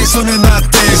손을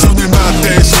맞대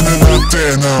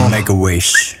now Make a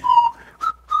wish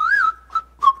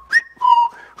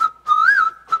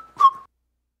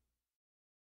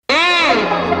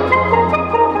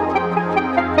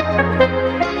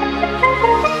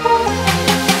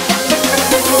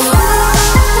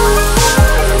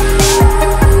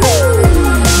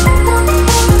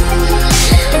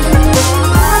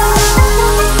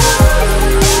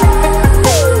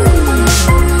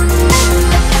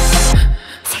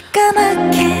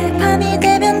새까맣게 밤이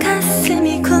되면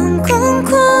가슴이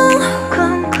쿵쿵쿵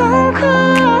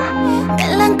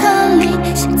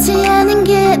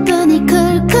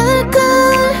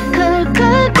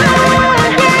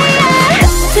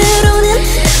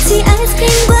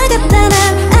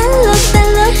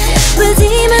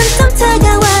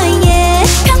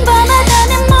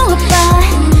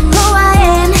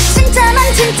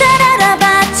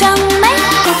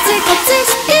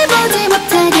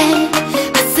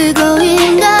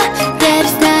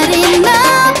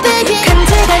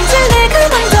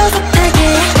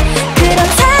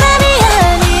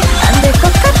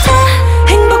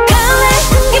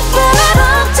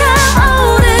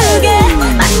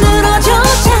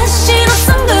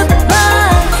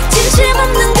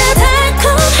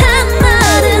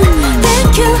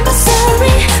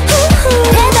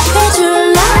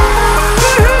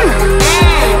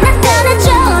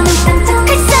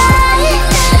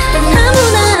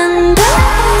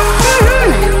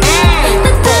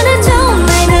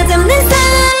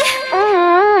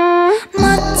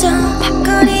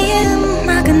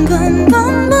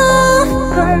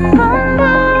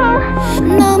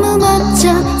너무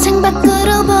멋져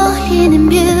창밖으로 보이는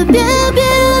뷰 매번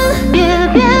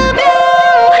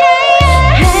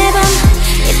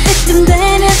이때쯤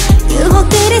되면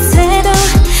유혹들이 새도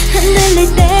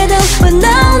흔들릴 때도 But no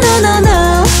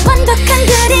완벽한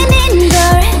그림인걸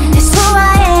내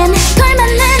소화엔 걸만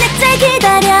눈에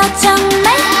기다려 정말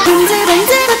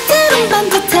번들번들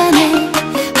반듯하네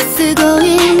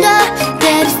헛수고인 거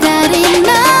That is not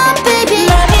enough baby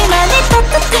많이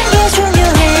따뜻한 게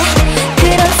중요해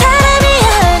그런 사람이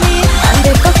아니 안 될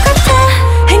것 같아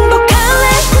행복할래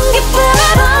기쁨에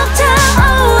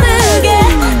벅차오르게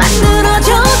만들어줘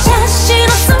자신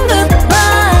없음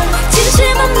goodbye 진심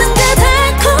없는 그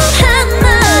달콤한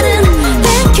말은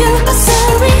Thank you but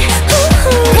sorry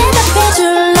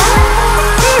대답해줄래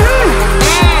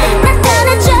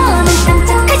나타나줘 넌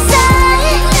깜짝할 사이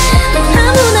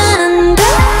아무나 안돼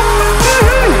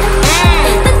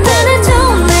나타나줘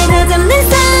내가 잡는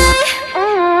사이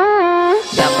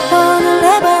몇 번을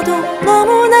해봐도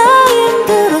너무나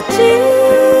힘들었지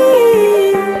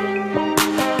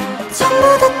전부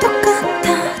다 똑같아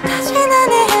다시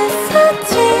난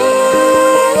했었지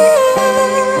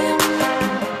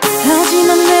하지만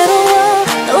외로워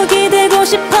또 기대고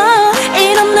싶어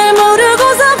이런 날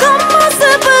모르고서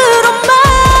겉모습으로만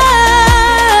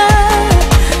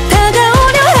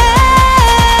다가오려 해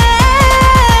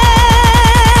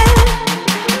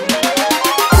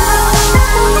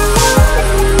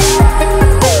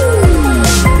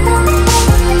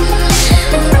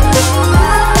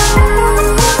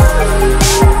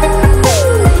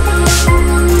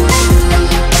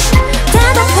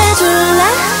대답해줄래?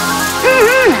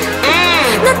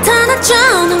 나타나줘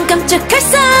눈 깜짝할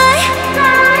사이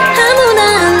아무나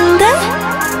안돼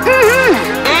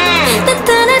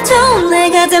나타나줘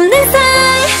내가 잡는 사이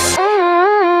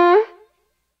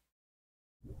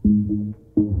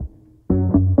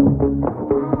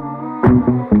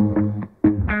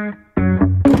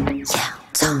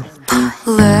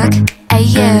Look at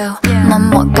you 넌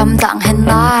못 감당해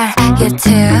날 You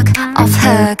took off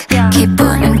hook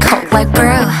기분은 cold like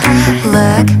brew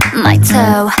Look my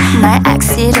toe 날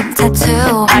X 이름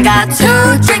tattoo I got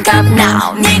to drink up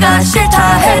now 네가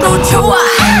싫다 해도 좋아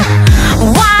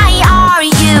Why are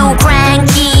you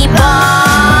cranky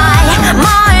boy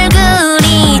뭘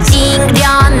그리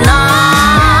찡그려놔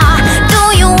Do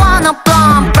you wanna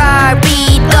bump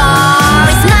Barbie doll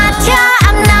It's not your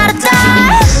I'm not a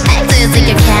doll Do you think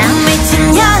you can?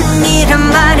 미친년이란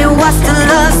말이 what's the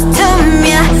love to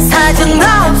me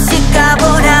사정없이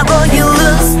가보라고 you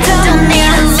lose to me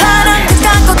사랑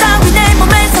그딴 거 따위 내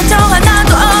몸에 상처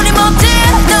하나도 어림없지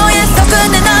너의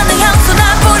속은 내 나는 향수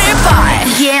나 뿌릴 boy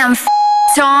Yeah I'm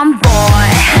tomboy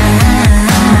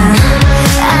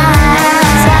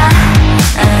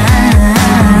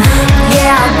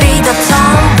Yeah I'll be the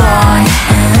tomboy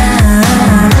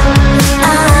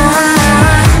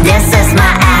This is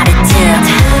my attitude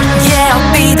Yeah I'll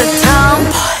be the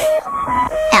tomboy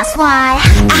That's why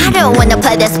I don't wanna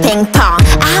play this ping pong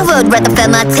I would rather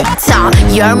film a TikTok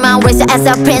You're my racer as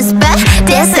a prince but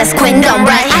this is queendom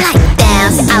right I like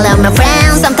dance, I love my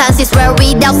friends Sometimes it's where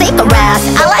we don't cigarettes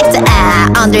I like to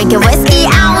act, I'm drinking whiskey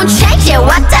I won't change it,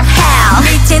 what the hell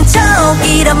미친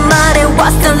척이란 말에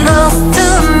what's the lose to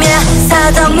me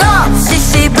사정없이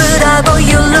씹으라고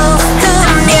you lose to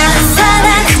me 사랑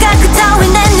그가 그 따위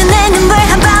내 눈에 눈물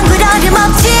한 방울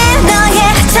어림없지 너의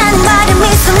찬 말에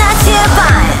미소 나 제발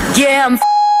Yeah I'm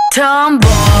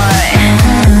tomboy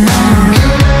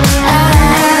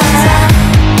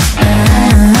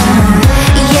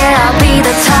Yeah I'll be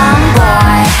the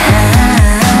tomboy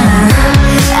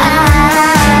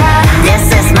This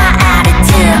is my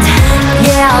attitude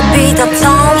Yeah I'll be the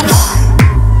tomboy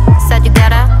Said you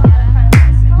get it?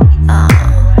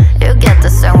 You get the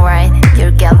song right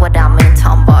You get what I mean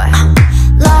tomboy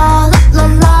La la la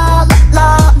la la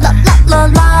la la la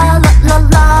la la la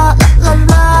la la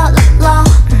la la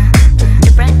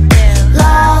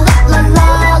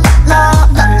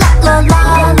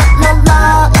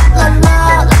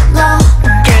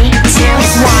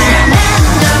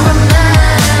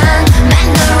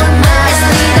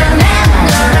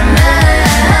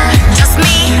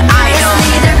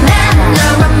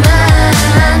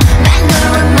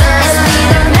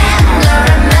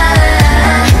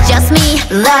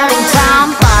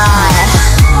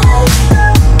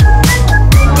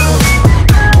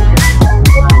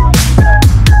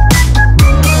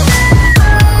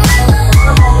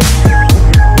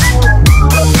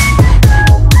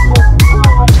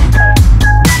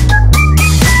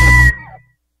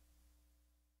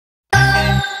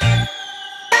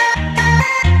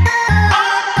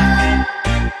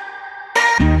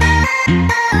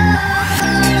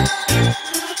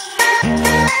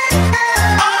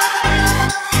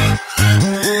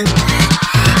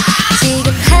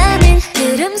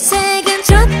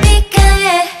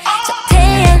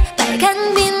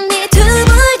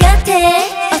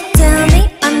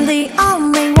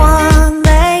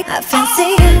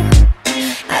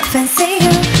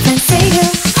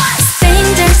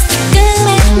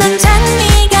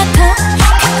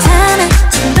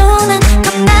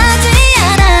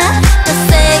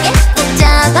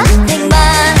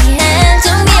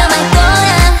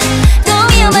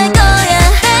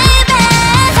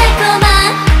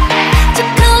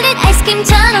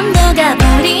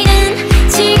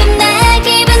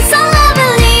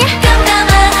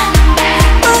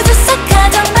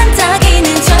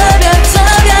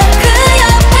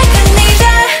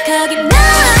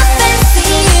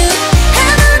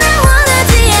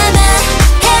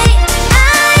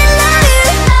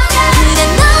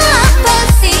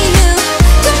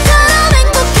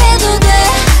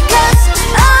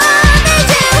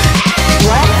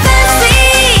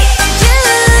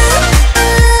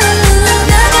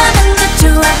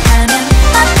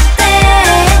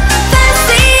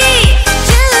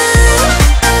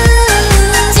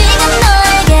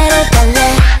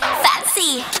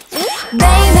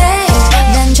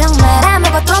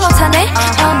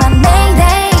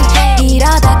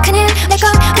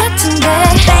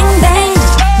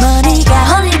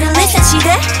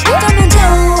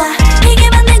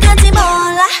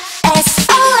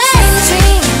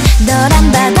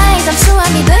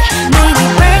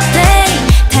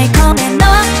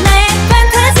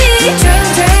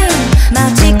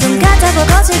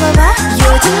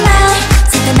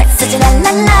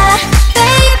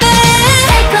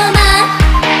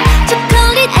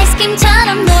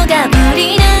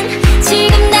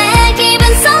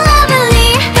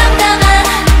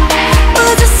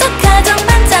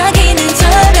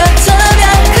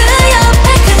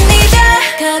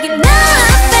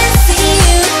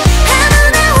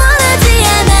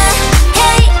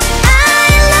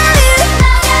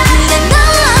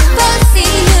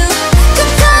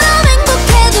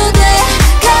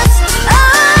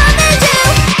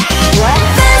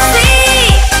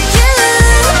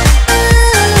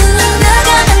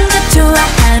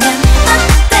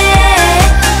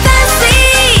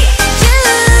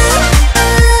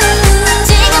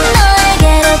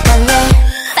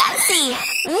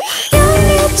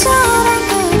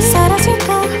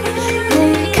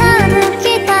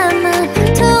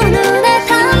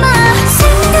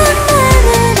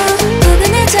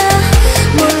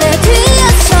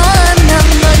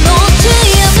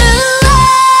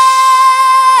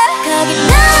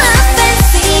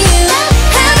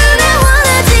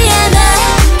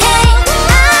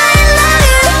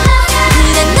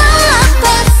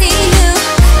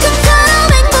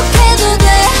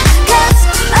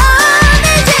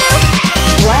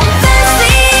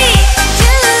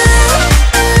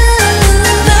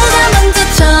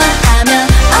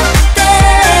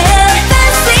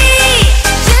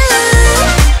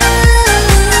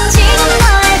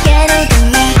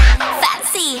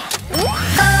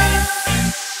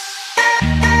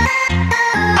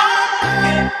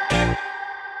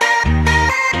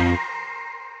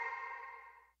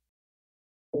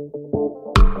Shimmy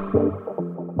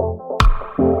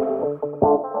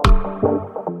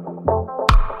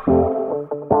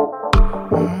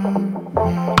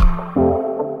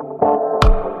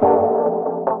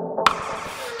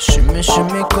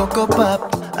shimmy cocoa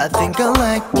pop I think I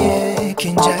like it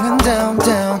긴장은 down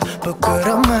down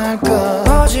부끄러움 말고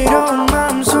어지러운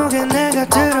마음속에 내가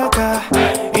들어가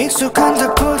익숙한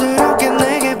듯 부드럽게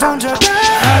내게 번져가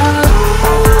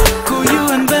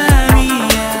고요한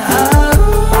밤이야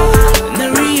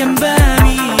날 위한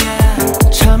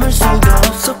밤이야 참을 수가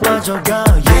없어 빠져가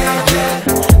yeah yeah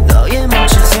너의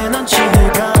멈칫에 난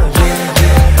취해가 yeah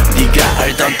yeah 네가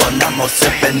알던 뻔한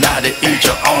모습에 나를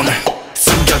잊어 오늘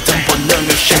숨겨둔 본능을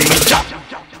힘이자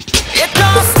It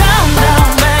goes down down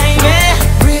baby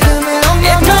리듬에 없는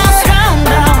It goes down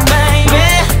down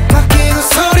baby 맡기고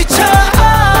소리쳐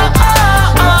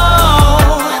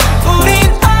우린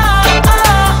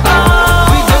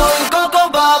We going go go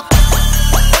pop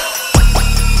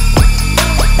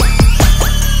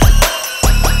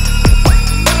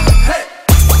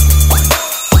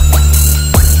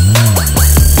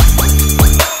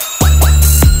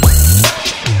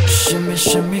Shimmy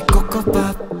shimmy cocoa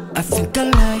pop I think I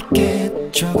like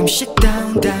it 조금씩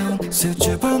down down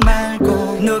수줍어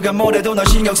말고 누가 뭐래도 너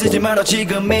신경 쓰지 말아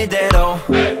지금 이대로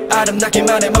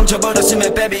아름답기만 해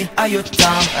멈춰버렸으면 baby are you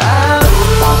down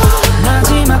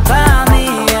마지막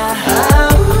밤이야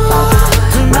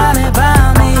둘만의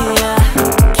밤이야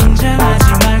긴장하지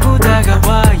말고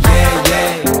다가와 yeah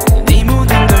yeah 네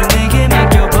모든 걸 내게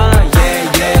맡겨봐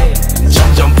yeah yeah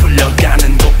점점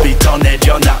풀려가는 높이 더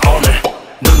내려놔 오늘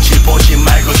눈치 보지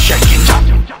말고 shake it up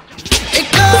It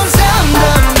goes down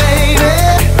down baby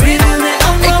리듬에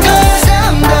없는 It goes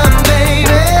down down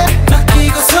baby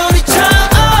맡기고 소리쳐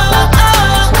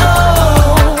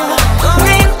우린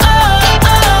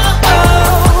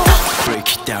Break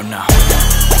it down now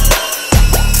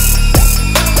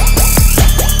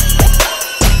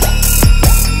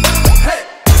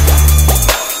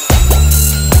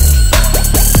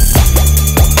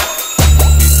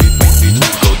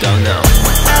Go down now.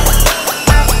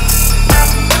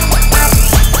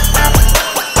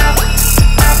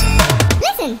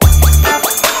 Listen.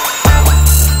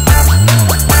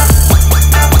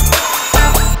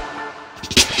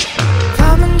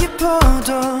 밤은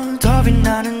깊어도 더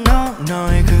빛나는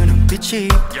너의 그 눈빛이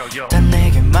다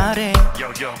내게 말해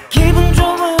기분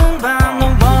좋은 밤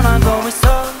넌 원하고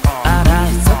있어 알아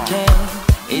it's okay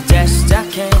이제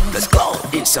시작해 Let's go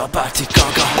It's a party go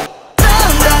go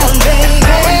Down down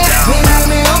baby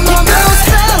리듬에 없는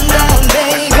Down down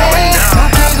baby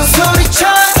맡기고 소리쳐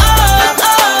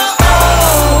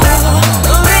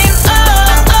우린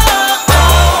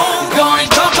going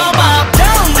coco pop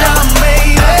Down down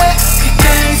baby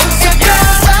그때의 속삭여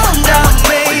Down down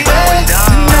baby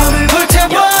너를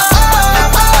불태워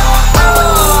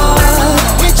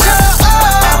미쳐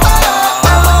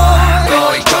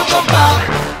going coco pop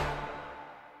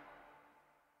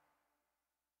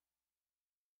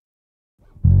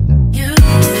You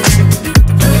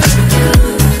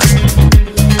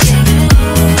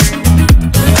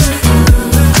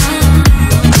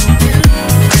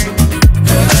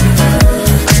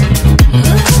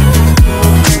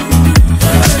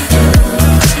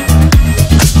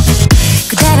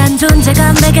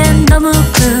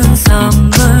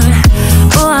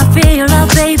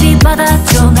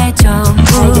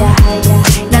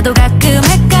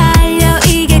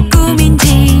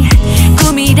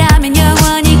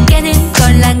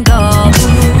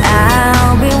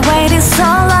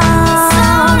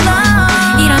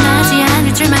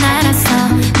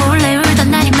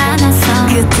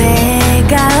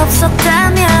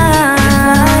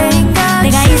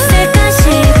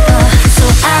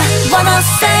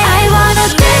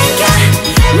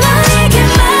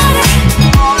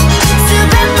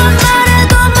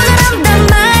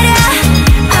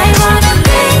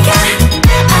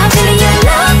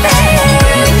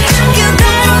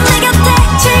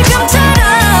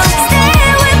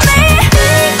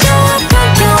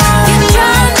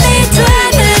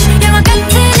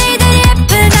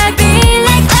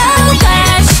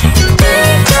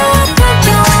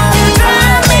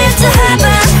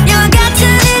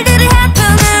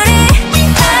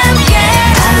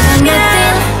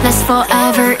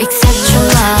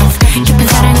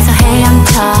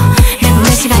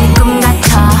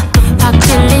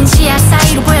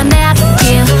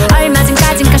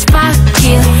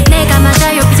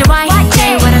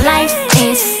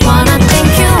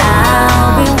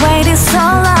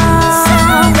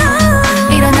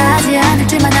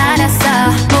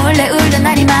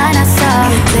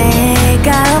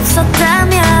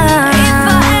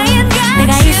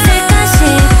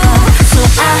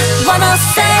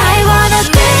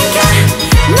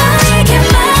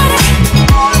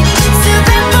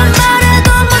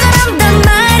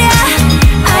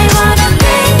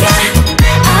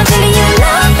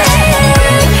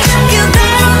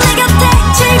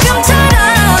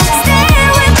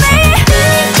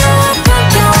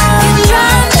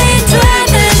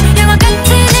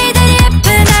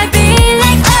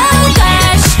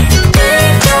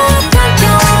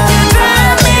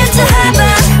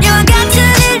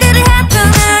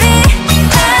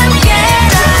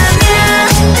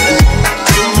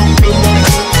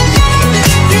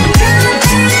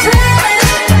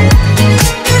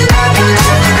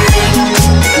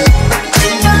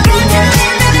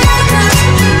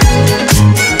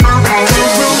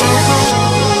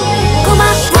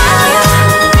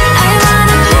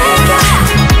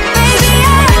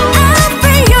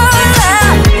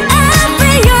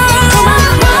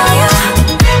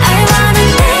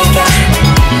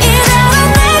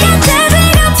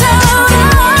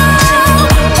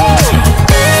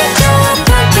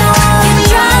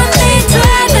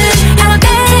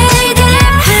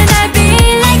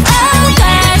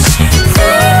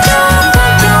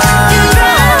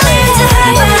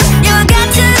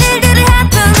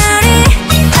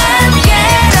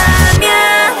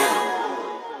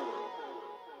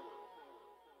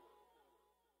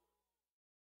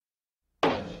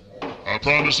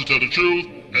promise to tell the truth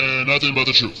and nothing but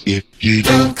the truth. If you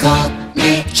don't call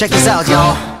me, Check this out,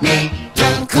 y'all.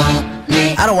 don't call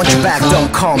me, I don't want you back,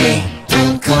 don't call me.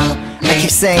 don't call me, I keep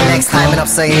saying next time and I'm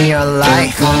saying your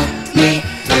life.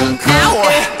 don't call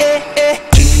me.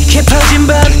 깊어진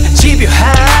밤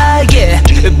집요하게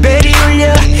벨이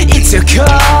울려 It's your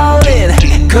calling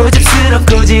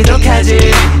고집스럽고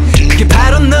지독하지 그게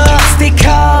바로 너 Stay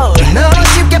cold 너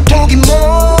쉽게 포기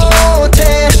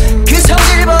못해 그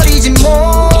성질 버리지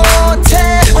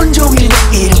못해 온종일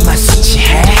내 이름만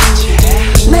서치해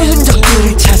내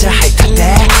흔적들을 찾아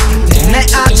핥아대 내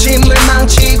아침을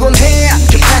망치곤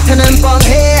해그 패턴은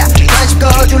뻔해 관심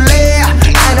꺼줄래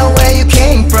I know where you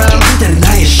came from 그대로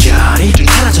나의 shawty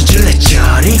사라져 줄래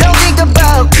저리 Don't think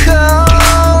about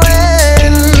calling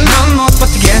넌 못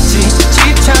버티겠지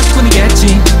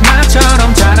집착뿐이겠지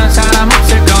나처럼 잘한 사람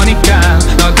없을 거니까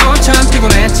너도 참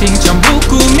피곤했지 전부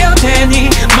꾸며 대니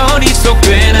머릿속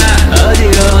꽤나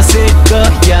어지러웠을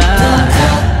거야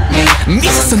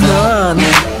미쳤어 넌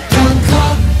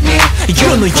You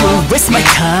don't know you waste my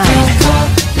time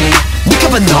네가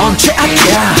봐 넌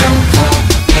최악이야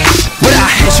What I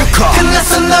had you call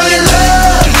끝났어 너의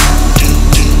love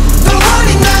Don't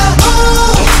worry now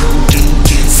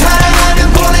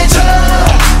사랑하면 보내줘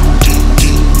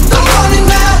Don't worry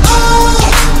now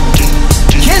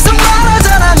계속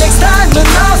말하잖아 Next time 넌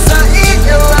없어 in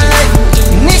your life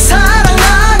네 사랑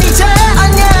난 이제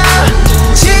아냐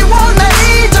지워 날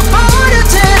잊어버려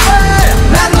제발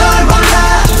난 널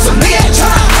몰라 So 네게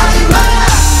전화하지마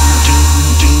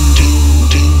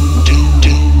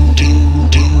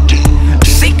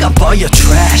Sick of all your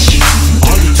trash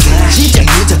진짜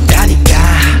늦었다니까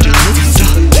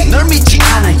널 믿지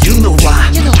않아 you know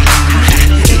why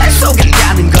날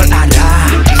속였다는 걸 알아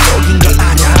속인 걸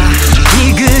알아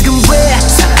비극은 왜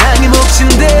사랑의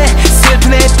몫인데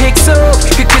슬픈 에픽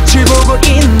속그 끝을 보고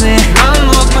있네 넌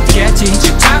못 버티겠지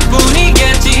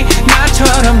집착뿐이겠지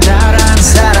나처럼 잘한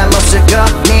사람 없을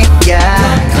거니까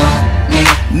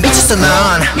미쳤어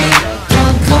넌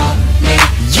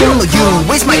You know you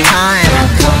waste my time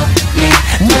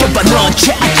네가 봐 넌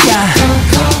최악이야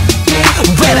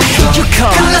When I hate you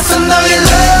call 끝났어 너의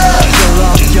love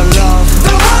Your love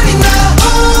Don't worry now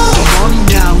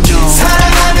no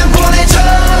사랑하면 보내줘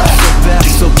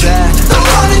So bad Don't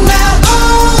worry now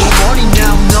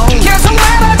no 계속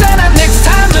말하잖아 Next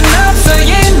time 넌 없어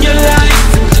in your life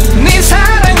네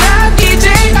사랑 난 이제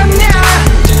아냐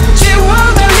지워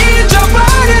널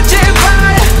잊어버려 제발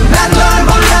난 널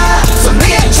몰라 So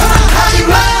네게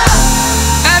전화하지마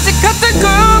아직 컸던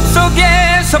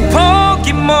꿈속에서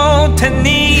포기 못했니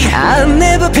I'll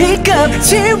never pick up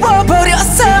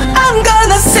지워버렸어 I'm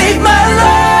gonna save my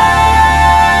life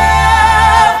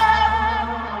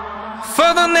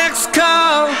For the next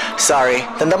call Sorry,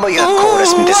 the number you have called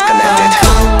has been disconnected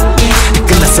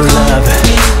끝났어 love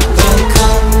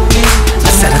I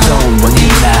said I don't want you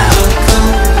now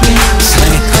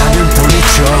사랑했다면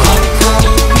보내줘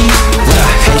What I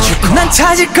hate you call 난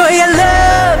찾을 거야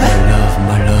love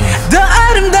My love 더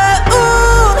아름다운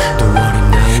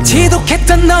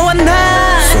지독했던 너와 나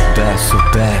So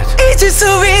bad 잊을 수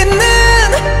있는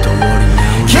Don't worry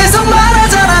now 계속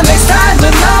말하잖아 Next time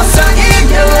넌 없어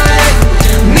in your life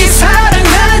네 사랑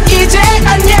난 이제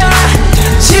아냐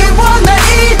지워 날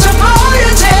잊어버려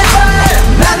제발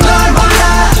난 널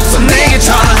몰라 So 네게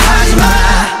전화하지마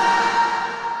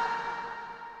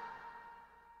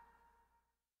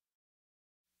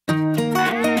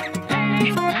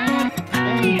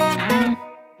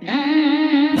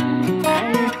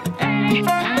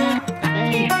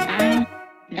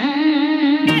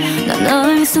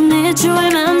널 위해서 네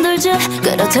주얼 만들자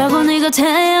그렇다고 네가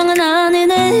태양은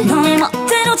아니네 너의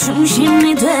멋대로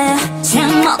중심이 돼 제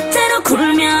멋대로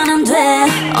굴면 안 돼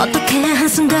어떻게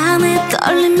한순간의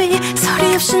떨림이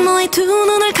서리 없이 너의 두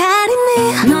눈을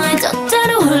가리니 너의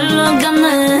뜻대로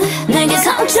흘러가네 내게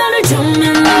상처를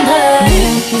주면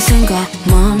안돼네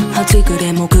생각만 하지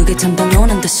그래 뭐 그게 참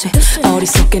당연한 듯이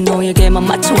어리석게 너에게만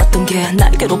맞춰왔던 게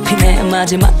날 괴롭히네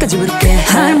마지막까지 부를게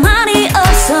할 말이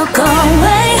없어 go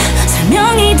away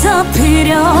설명이 더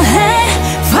필요해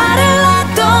화를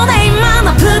놔도 내 입만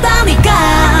아프다니까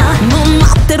너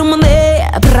멋대로만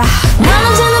해봐라 난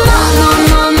언제나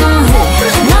너너너너 해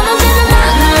난 언제나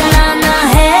나나나나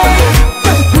해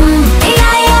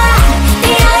이야야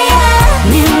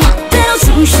네 멋대로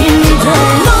중심이 돼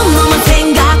너만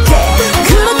생각해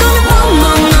그렇다면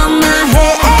너너너나 해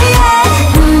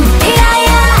이야야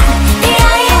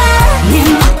네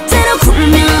멋대로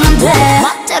굴면 안 돼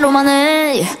멋대로만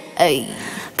해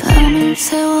밤을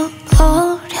새워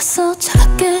어렸어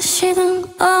차갑게 식은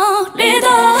어리다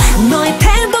너의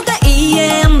태도가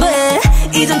이해 안 돼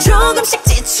이젠 조금씩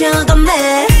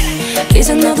지쳐가네.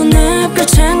 이제 너도 내별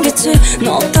챙겼지.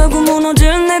 너 없다고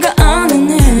무너질 내가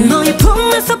아니네. 너의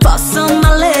품에서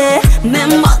벗어날래. 내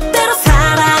멋대로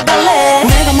살아갈래.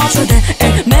 내가 맞춰야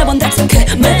돼 매번 that's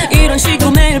매 이런 식으로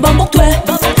매일 반복돼.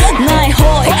 나의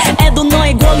호의 애도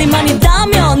너의 권리만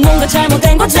있다면 뭔가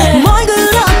잘못된 거지. 뭘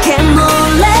그렇게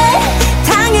놀래.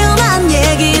 당연한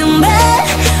얘기인데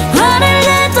화를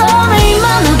내도 내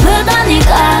맘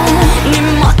아프다니까. 네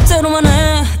멋대로만 해.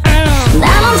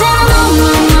 난 언제나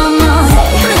너너너너 해.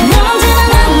 난 언제나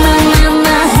나나나나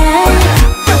해.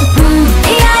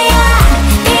 이야야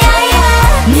이야야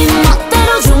네 멋대로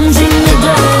중심이 돼.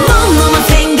 너만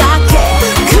생각해.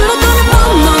 그렇다면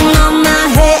너너너나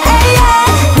해.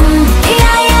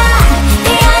 이야야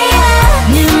이야야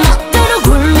네 멋대로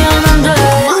굴면 안 돼.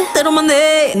 멋대로만 해.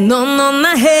 너너나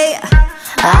해.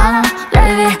 I don't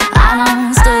leave it, I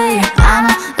don't stay. I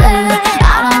don't leave it, I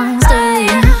don't stay.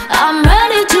 I'm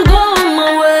ready to go my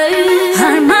way.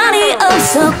 할 말이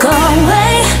없어 go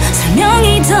away.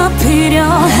 설명이 더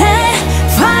필요해.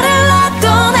 화를 놔도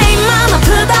내 맘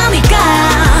아프다니까.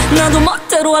 나도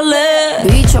멋대로 할래.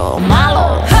 미쳐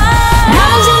말로. 난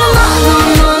언제나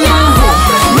너너너너 해.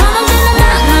 난 언제나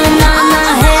나나나나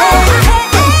해.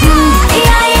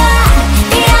 이야야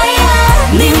이야야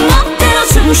네 멋대로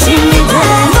중심이 돼.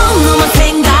 너만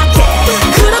생각해.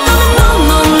 그렇다면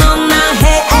너너너나 해.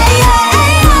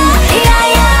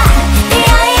 이야야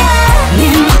이야야 네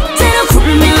멋대로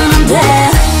굴면 안 돼.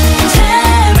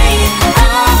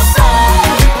 재미없어.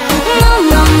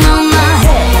 너너너나 해.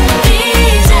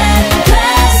 이제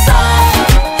됐어.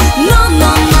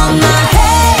 너너너나 해.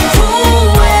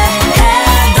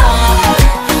 후회해도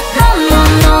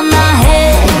너너너나 해.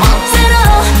 멋대로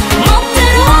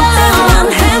멋대로만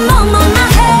해. 너너나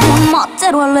해.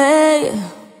 멋대로 할래.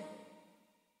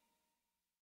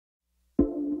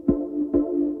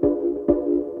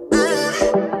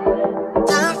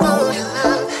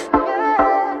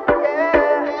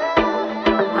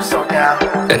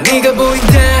 난 네가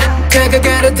보인다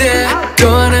다가가려다 또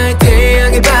하나의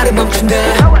태양의 발이 멈춘다.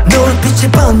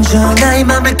 노을빛이 번져 나의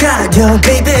맘을 가려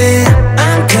baby.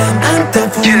 I'm done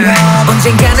for love.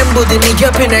 언젠가는 모두 네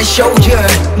옆에 날 show you.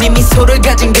 네 미소를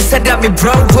가진 그 사람이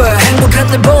brower. 행복한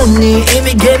날 보니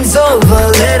이미 game's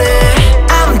over lady.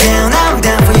 I'm down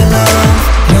for your love.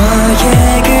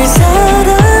 너의 그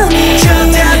사랑이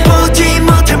쳐다보지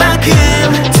못할 만큼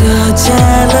더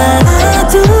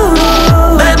잘나도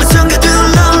맘을 숨겨둔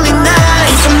lonely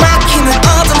night. 숨 막히는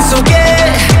어둠 속에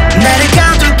나를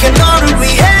가둘게 너를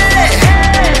위해.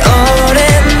 오랜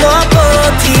못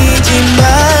버티지만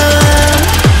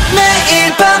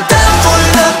매일 밤 down for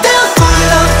love down for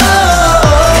love oh.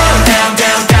 Down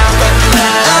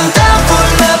I'm down for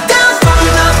love down for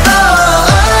love oh.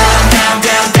 Down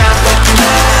for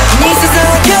love. 네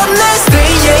세상에 내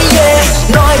stay yeah yeah.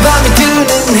 너의 밤이 드는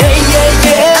hey yeah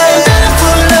yeah.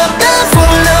 I'm down for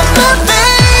love my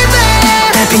baby.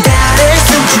 달빛 아래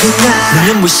숨죽인 나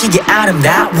눈부시게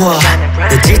아름다워.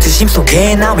 내 질투심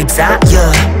속에 나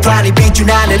휩싸여. 환히 비춘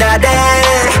하늘 아래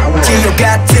지옥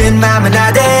같은 맘은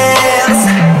아래.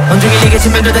 온종일 네게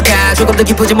스며들다가 조금 더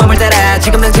깊어진 몸을 따라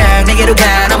지금 당장 내게로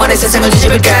가. 너만의 세상을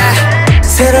뒤집을까.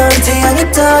 새로운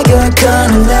태양이 떠 You're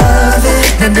gonna love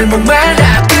it. 난 늘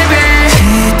목말라 baby.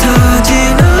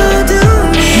 짙어진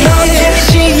어둠이 너의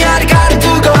시야를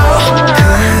가려두고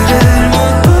그를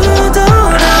못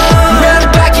보더라.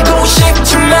 나를 밝히고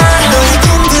싶지만 너의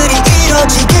꿈들이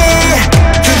이뤄지게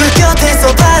그걸 곁에서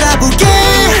바라보게.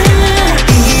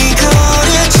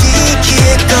 이거를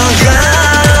지킬 거야.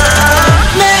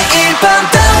 매일 밤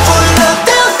down for love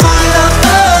down for love oh.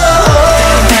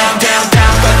 Down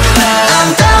I'm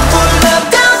down for love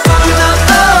down for love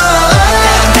oh.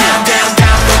 Down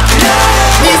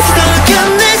네 세상을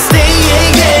끝내 stay yeah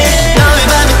yeah. 너의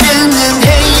밤이 뜨는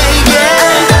hey yeah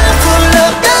yeah.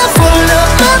 I'm down for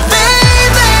love my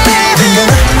baby.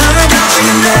 너를 놓치는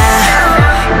나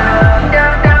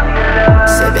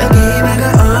새벽이 밝아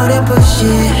어렴풋이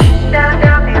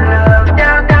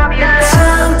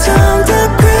Sometimes I'm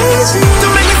crazy.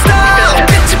 Don't make me stop.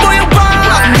 빛이 보여봐.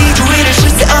 네 주위를 쉴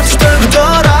새 없이 돌고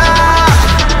돌아.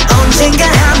 언젠가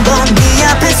한번 네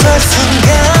앞에 설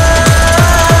순간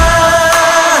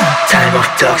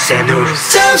잘못된 새 눈.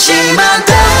 잠시만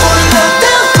down for love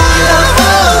down for love oh.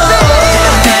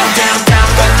 Down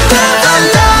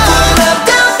for love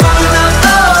down for love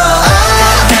oh.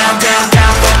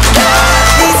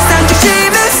 네 세상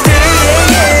중심에 stay yeah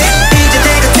yeah. 이제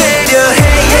내가 되려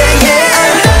hey yeah yeah.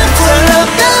 I'm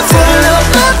down for love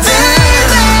my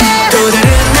baby. 또 다른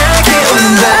날개 오는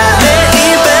밤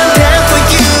매일 밤 down for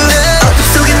you. 어둠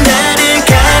속에 나를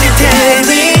가릴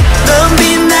테니 넌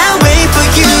빛나 wait for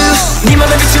you. 네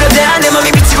맘에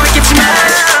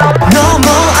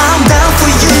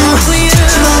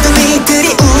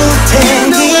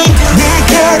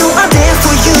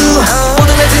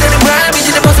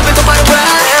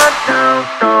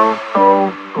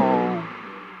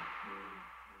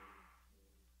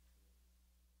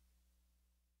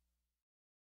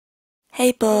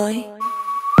Hey boy.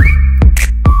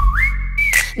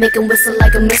 Make him whistle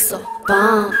like a missile.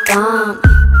 Bomb, bomb.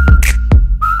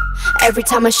 Every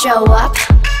time I show up,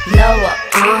 blow up.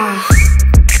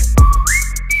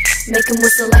 Make him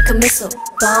whistle like a missile.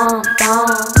 Bomb,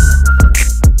 bomb.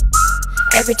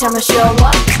 Every time I show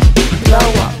up, blow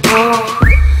up.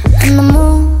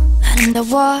 너무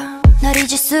아름다워. 널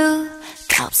잊을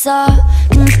수가 없어.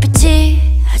 그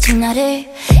눈빛이 아직 나를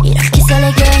이렇게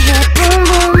설레게 해. Boom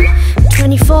boom.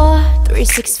 24,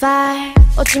 365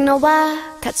 오직 너와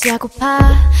같이 하고파.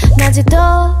 낮에도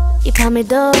이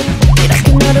밤에도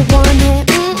이렇게 너를 원해.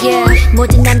 Yeah.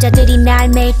 모든 남자들이 날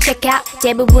매일 check out.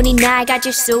 대부분이 날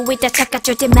가질 수 있다 착각.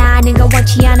 절대 많은 건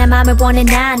원치 않아. 맘을 원해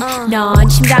난. 넌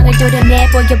심장을 도려내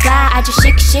보여봐. 아주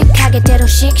씩씩하게 대로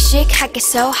씩씩하게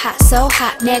so hot so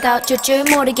hot. 내가 어쩔 줄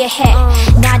모르게 해.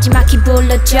 나지막히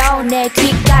불러줘. 내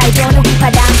귓가에 도는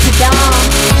휘파람 기동.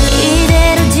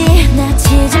 이대로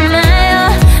지나치지 마요.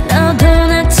 너도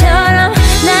나처럼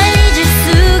날 잊을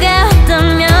수가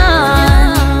없다면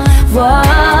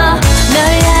널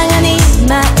향한 이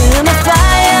마음의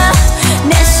fire.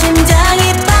 내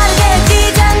심장이 빠르게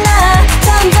뛰잖아.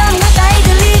 점점 가까이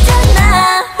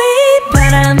들리잖아.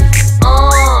 휘바람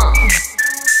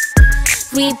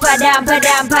휘바람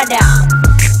바람 바람.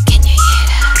 Can you hear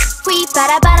that?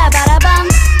 휘바라바라바라밤.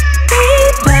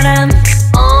 휘바람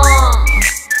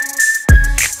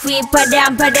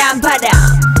휘바람 바람 바람.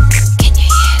 Can you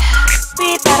hear that?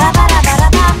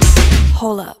 휘바라바라바라밤.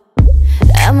 Hold up.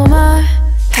 아무 말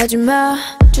하지마.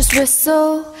 Just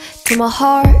whistle to my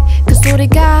heart. 그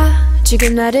소리가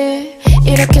지금 나를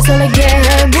이렇게 설레게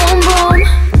해. Boom boom.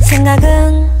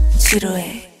 생각은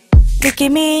지루해.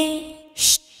 느낌이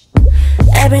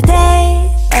Every day,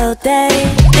 all day.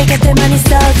 내 곁에만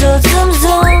있어줘 zoom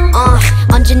zoom.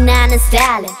 언제나 난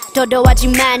styling.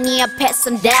 도도하지만 네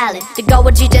앞에선 darling.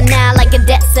 뜨거워지잖아 like a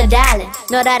desert island.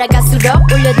 널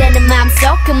알아갈수록 울려대는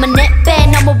마음속 그만 내빼.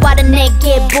 넘어와라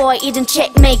내게 boy. 이젠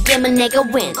checkmate 게임은 내가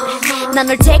win. 난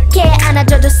널 take 해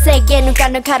안아줘도 세게.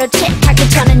 눈가를 가로채하기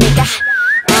전에 내가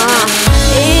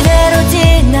이대로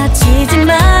지나치지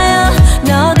마요.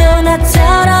 너도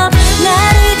나처럼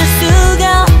날 잊을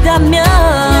수가 없다면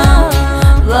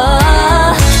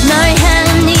널 향한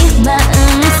네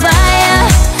마음은 fire.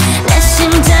 내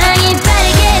심장이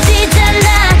빠르게 뛰잖아.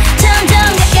 점점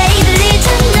가까이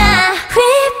들리잖아.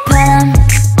 휘바람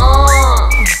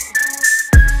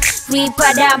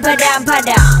휘바람 바람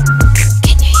바람.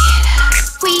 Can you hear that?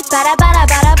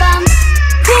 휘바라바라바라밤.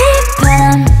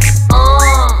 휘바람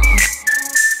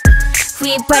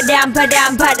휘바람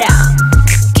바람 바람.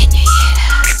 Can you hear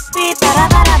that?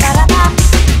 휘바라바라바라밤.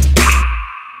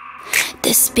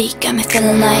 This beat got me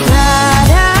feeling like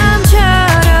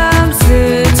바람처럼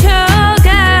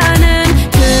스쳐가는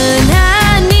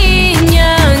흔한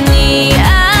인연이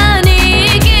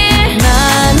아니길.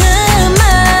 많은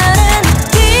말은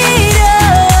필요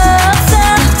없어.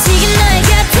 지금 너의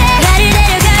곁에 나를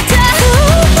데려가줘.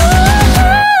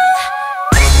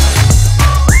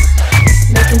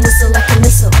 Make him whistle like a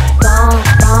missile. Bomb,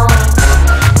 bomb.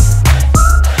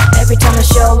 Every time I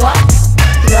show up,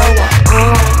 blow up.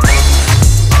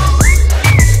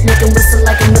 Make him whistle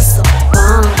like a missile.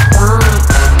 Bomb, bomb.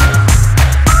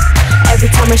 Every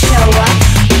time I show up,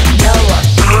 blow up.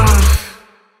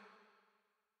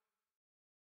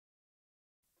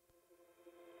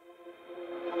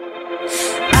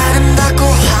 아름답고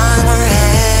황홀해.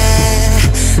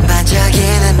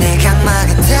 반짝이는 내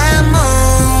각막은 대문.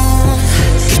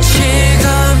 끝이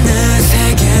없는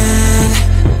세계는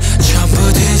전부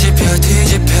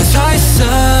뒤집혀 서있어.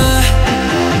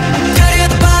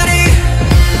 가려도 버리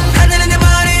하늘은 내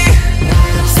머리.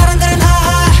 사람들은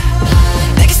하하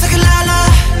내게 썩을 날라.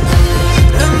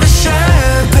 눈물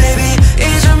shine baby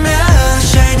잊으면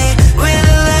shiny with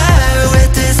a light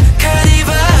with this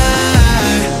carnival.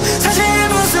 사실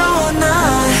무서워 난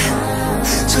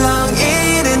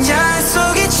정이는 잘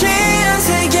속에 취한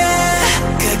세계.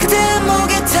 그 그대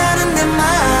목에 타는 내 맘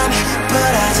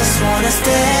but I just wanna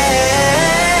stay.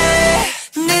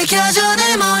 느껴져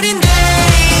내 머린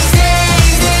days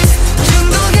days days.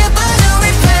 중독에 빠져 we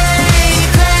play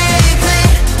play play.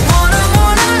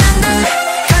 wanna 난들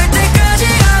갈 때까지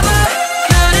가봐.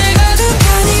 나를 가둔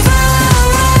carnival.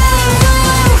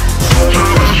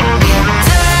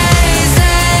 Days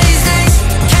days days.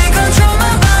 Can't control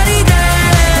my body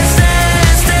dance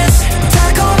dance dance.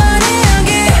 달콤한 이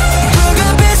향기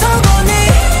눈앞에서 보니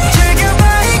즐겨봐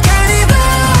이 carnival.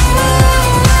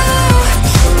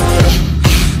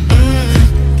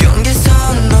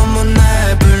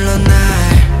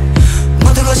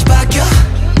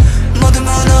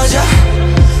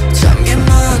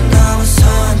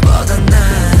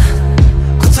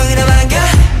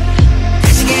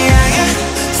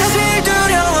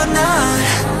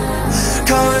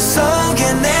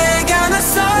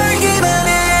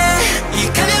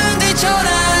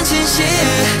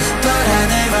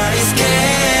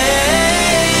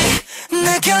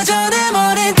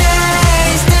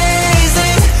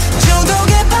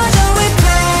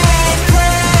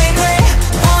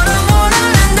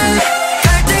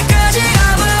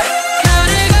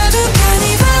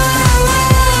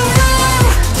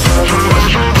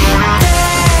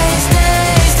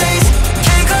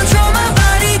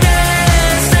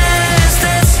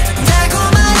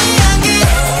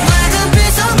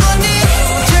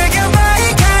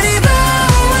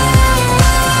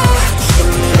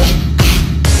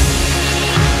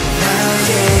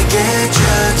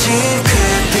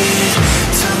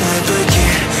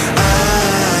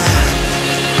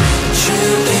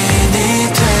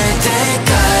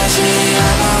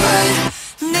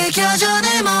 켜져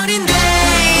내 머린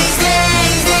days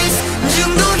days days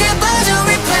중독에 빠져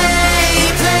we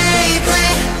play play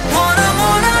play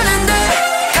원하는데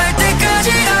갈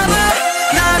때까지 가봐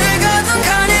나를 가둔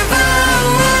carnival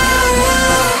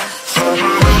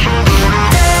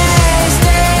days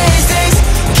days days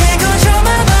can't control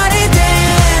my body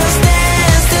dance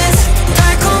dance dance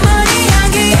달콤한 이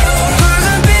향기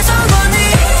붉은빛 선선이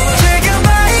즐겨봐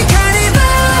이 carnival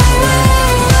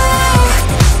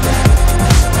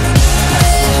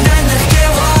난 나를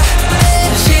깨워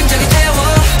심장이 태워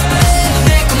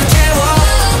내 꿈을 태워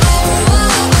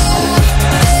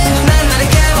난 나를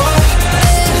깨워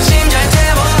심장이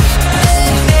태워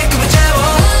내 꿈을 태워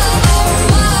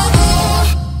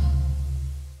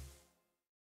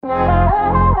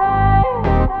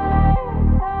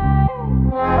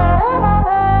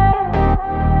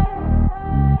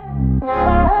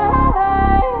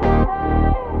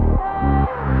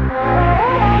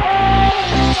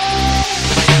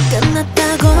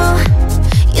끝났다고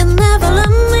You never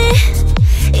love me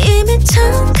이미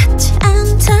처음 같지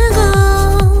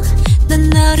않다고 난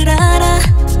너를 알아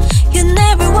You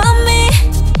never want me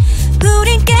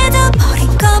우린 깨져버린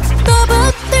컵도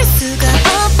붙들 수가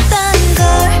없단 걸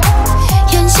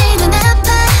현실은 아파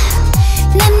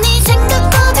난 네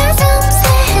생각보다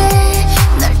섬세해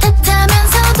널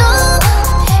탓하면서도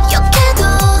욕해도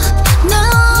No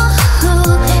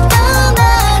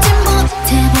떠나지 못해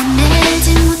보내지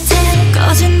못해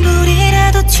꺼진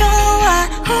불이라도 좋아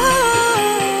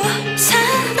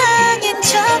사랑인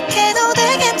척해도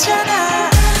되겠잖아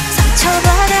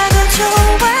상처받아도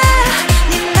좋아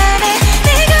네 맘에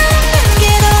내가 없는 게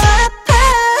더 아파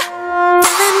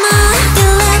딜레마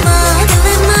딜레마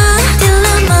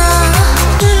딜레마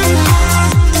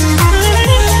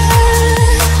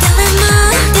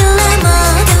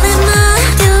딜레마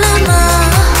딜레마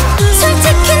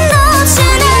솔직히 너 없인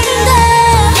아닌데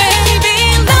Baby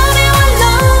love you I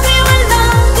love you I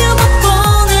love you 못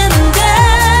보내는 게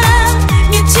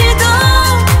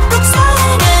미치도록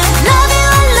사랑해 Love you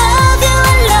I love you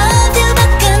I love you 다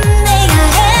끝내야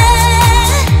해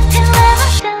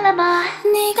딜레마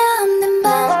네가 없는 밤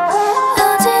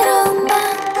어지러운 밤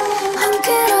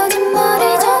헝클어진 머리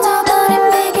젖어버린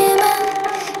베개만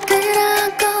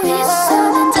끌어안고 있어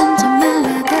난 점점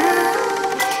말라가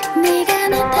네가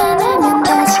나타나면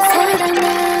다시 살아나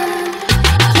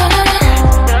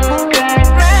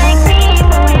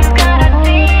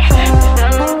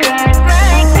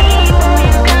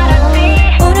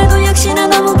오늘도 역시나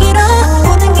너무 길어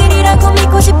오는 길이라고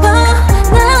믿고 싶어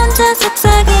나 혼자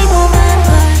속삭이고만 봐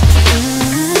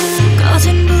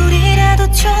꺼진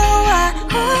불이라도 좋아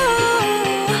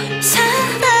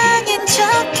사랑인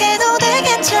척해도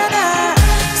되겠잖아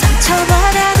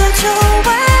상처받아도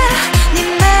좋아 네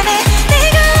맘에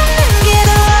내가 없는 게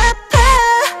더 아파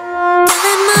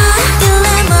딜레마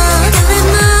딜레마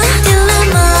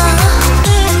딜레마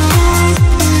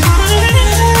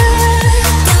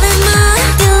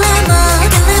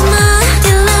딜레마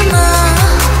딜레마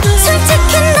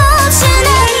솔직히 너 없인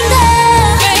아닌데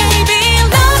Baby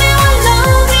love you I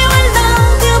love you I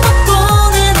love you 못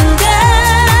보내는 게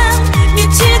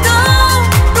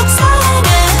미치도록 사랑해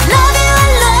Love you I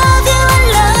love you I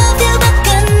love you 다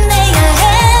끝내야 해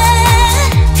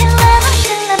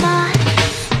딜레마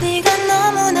네가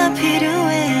너무나 필요해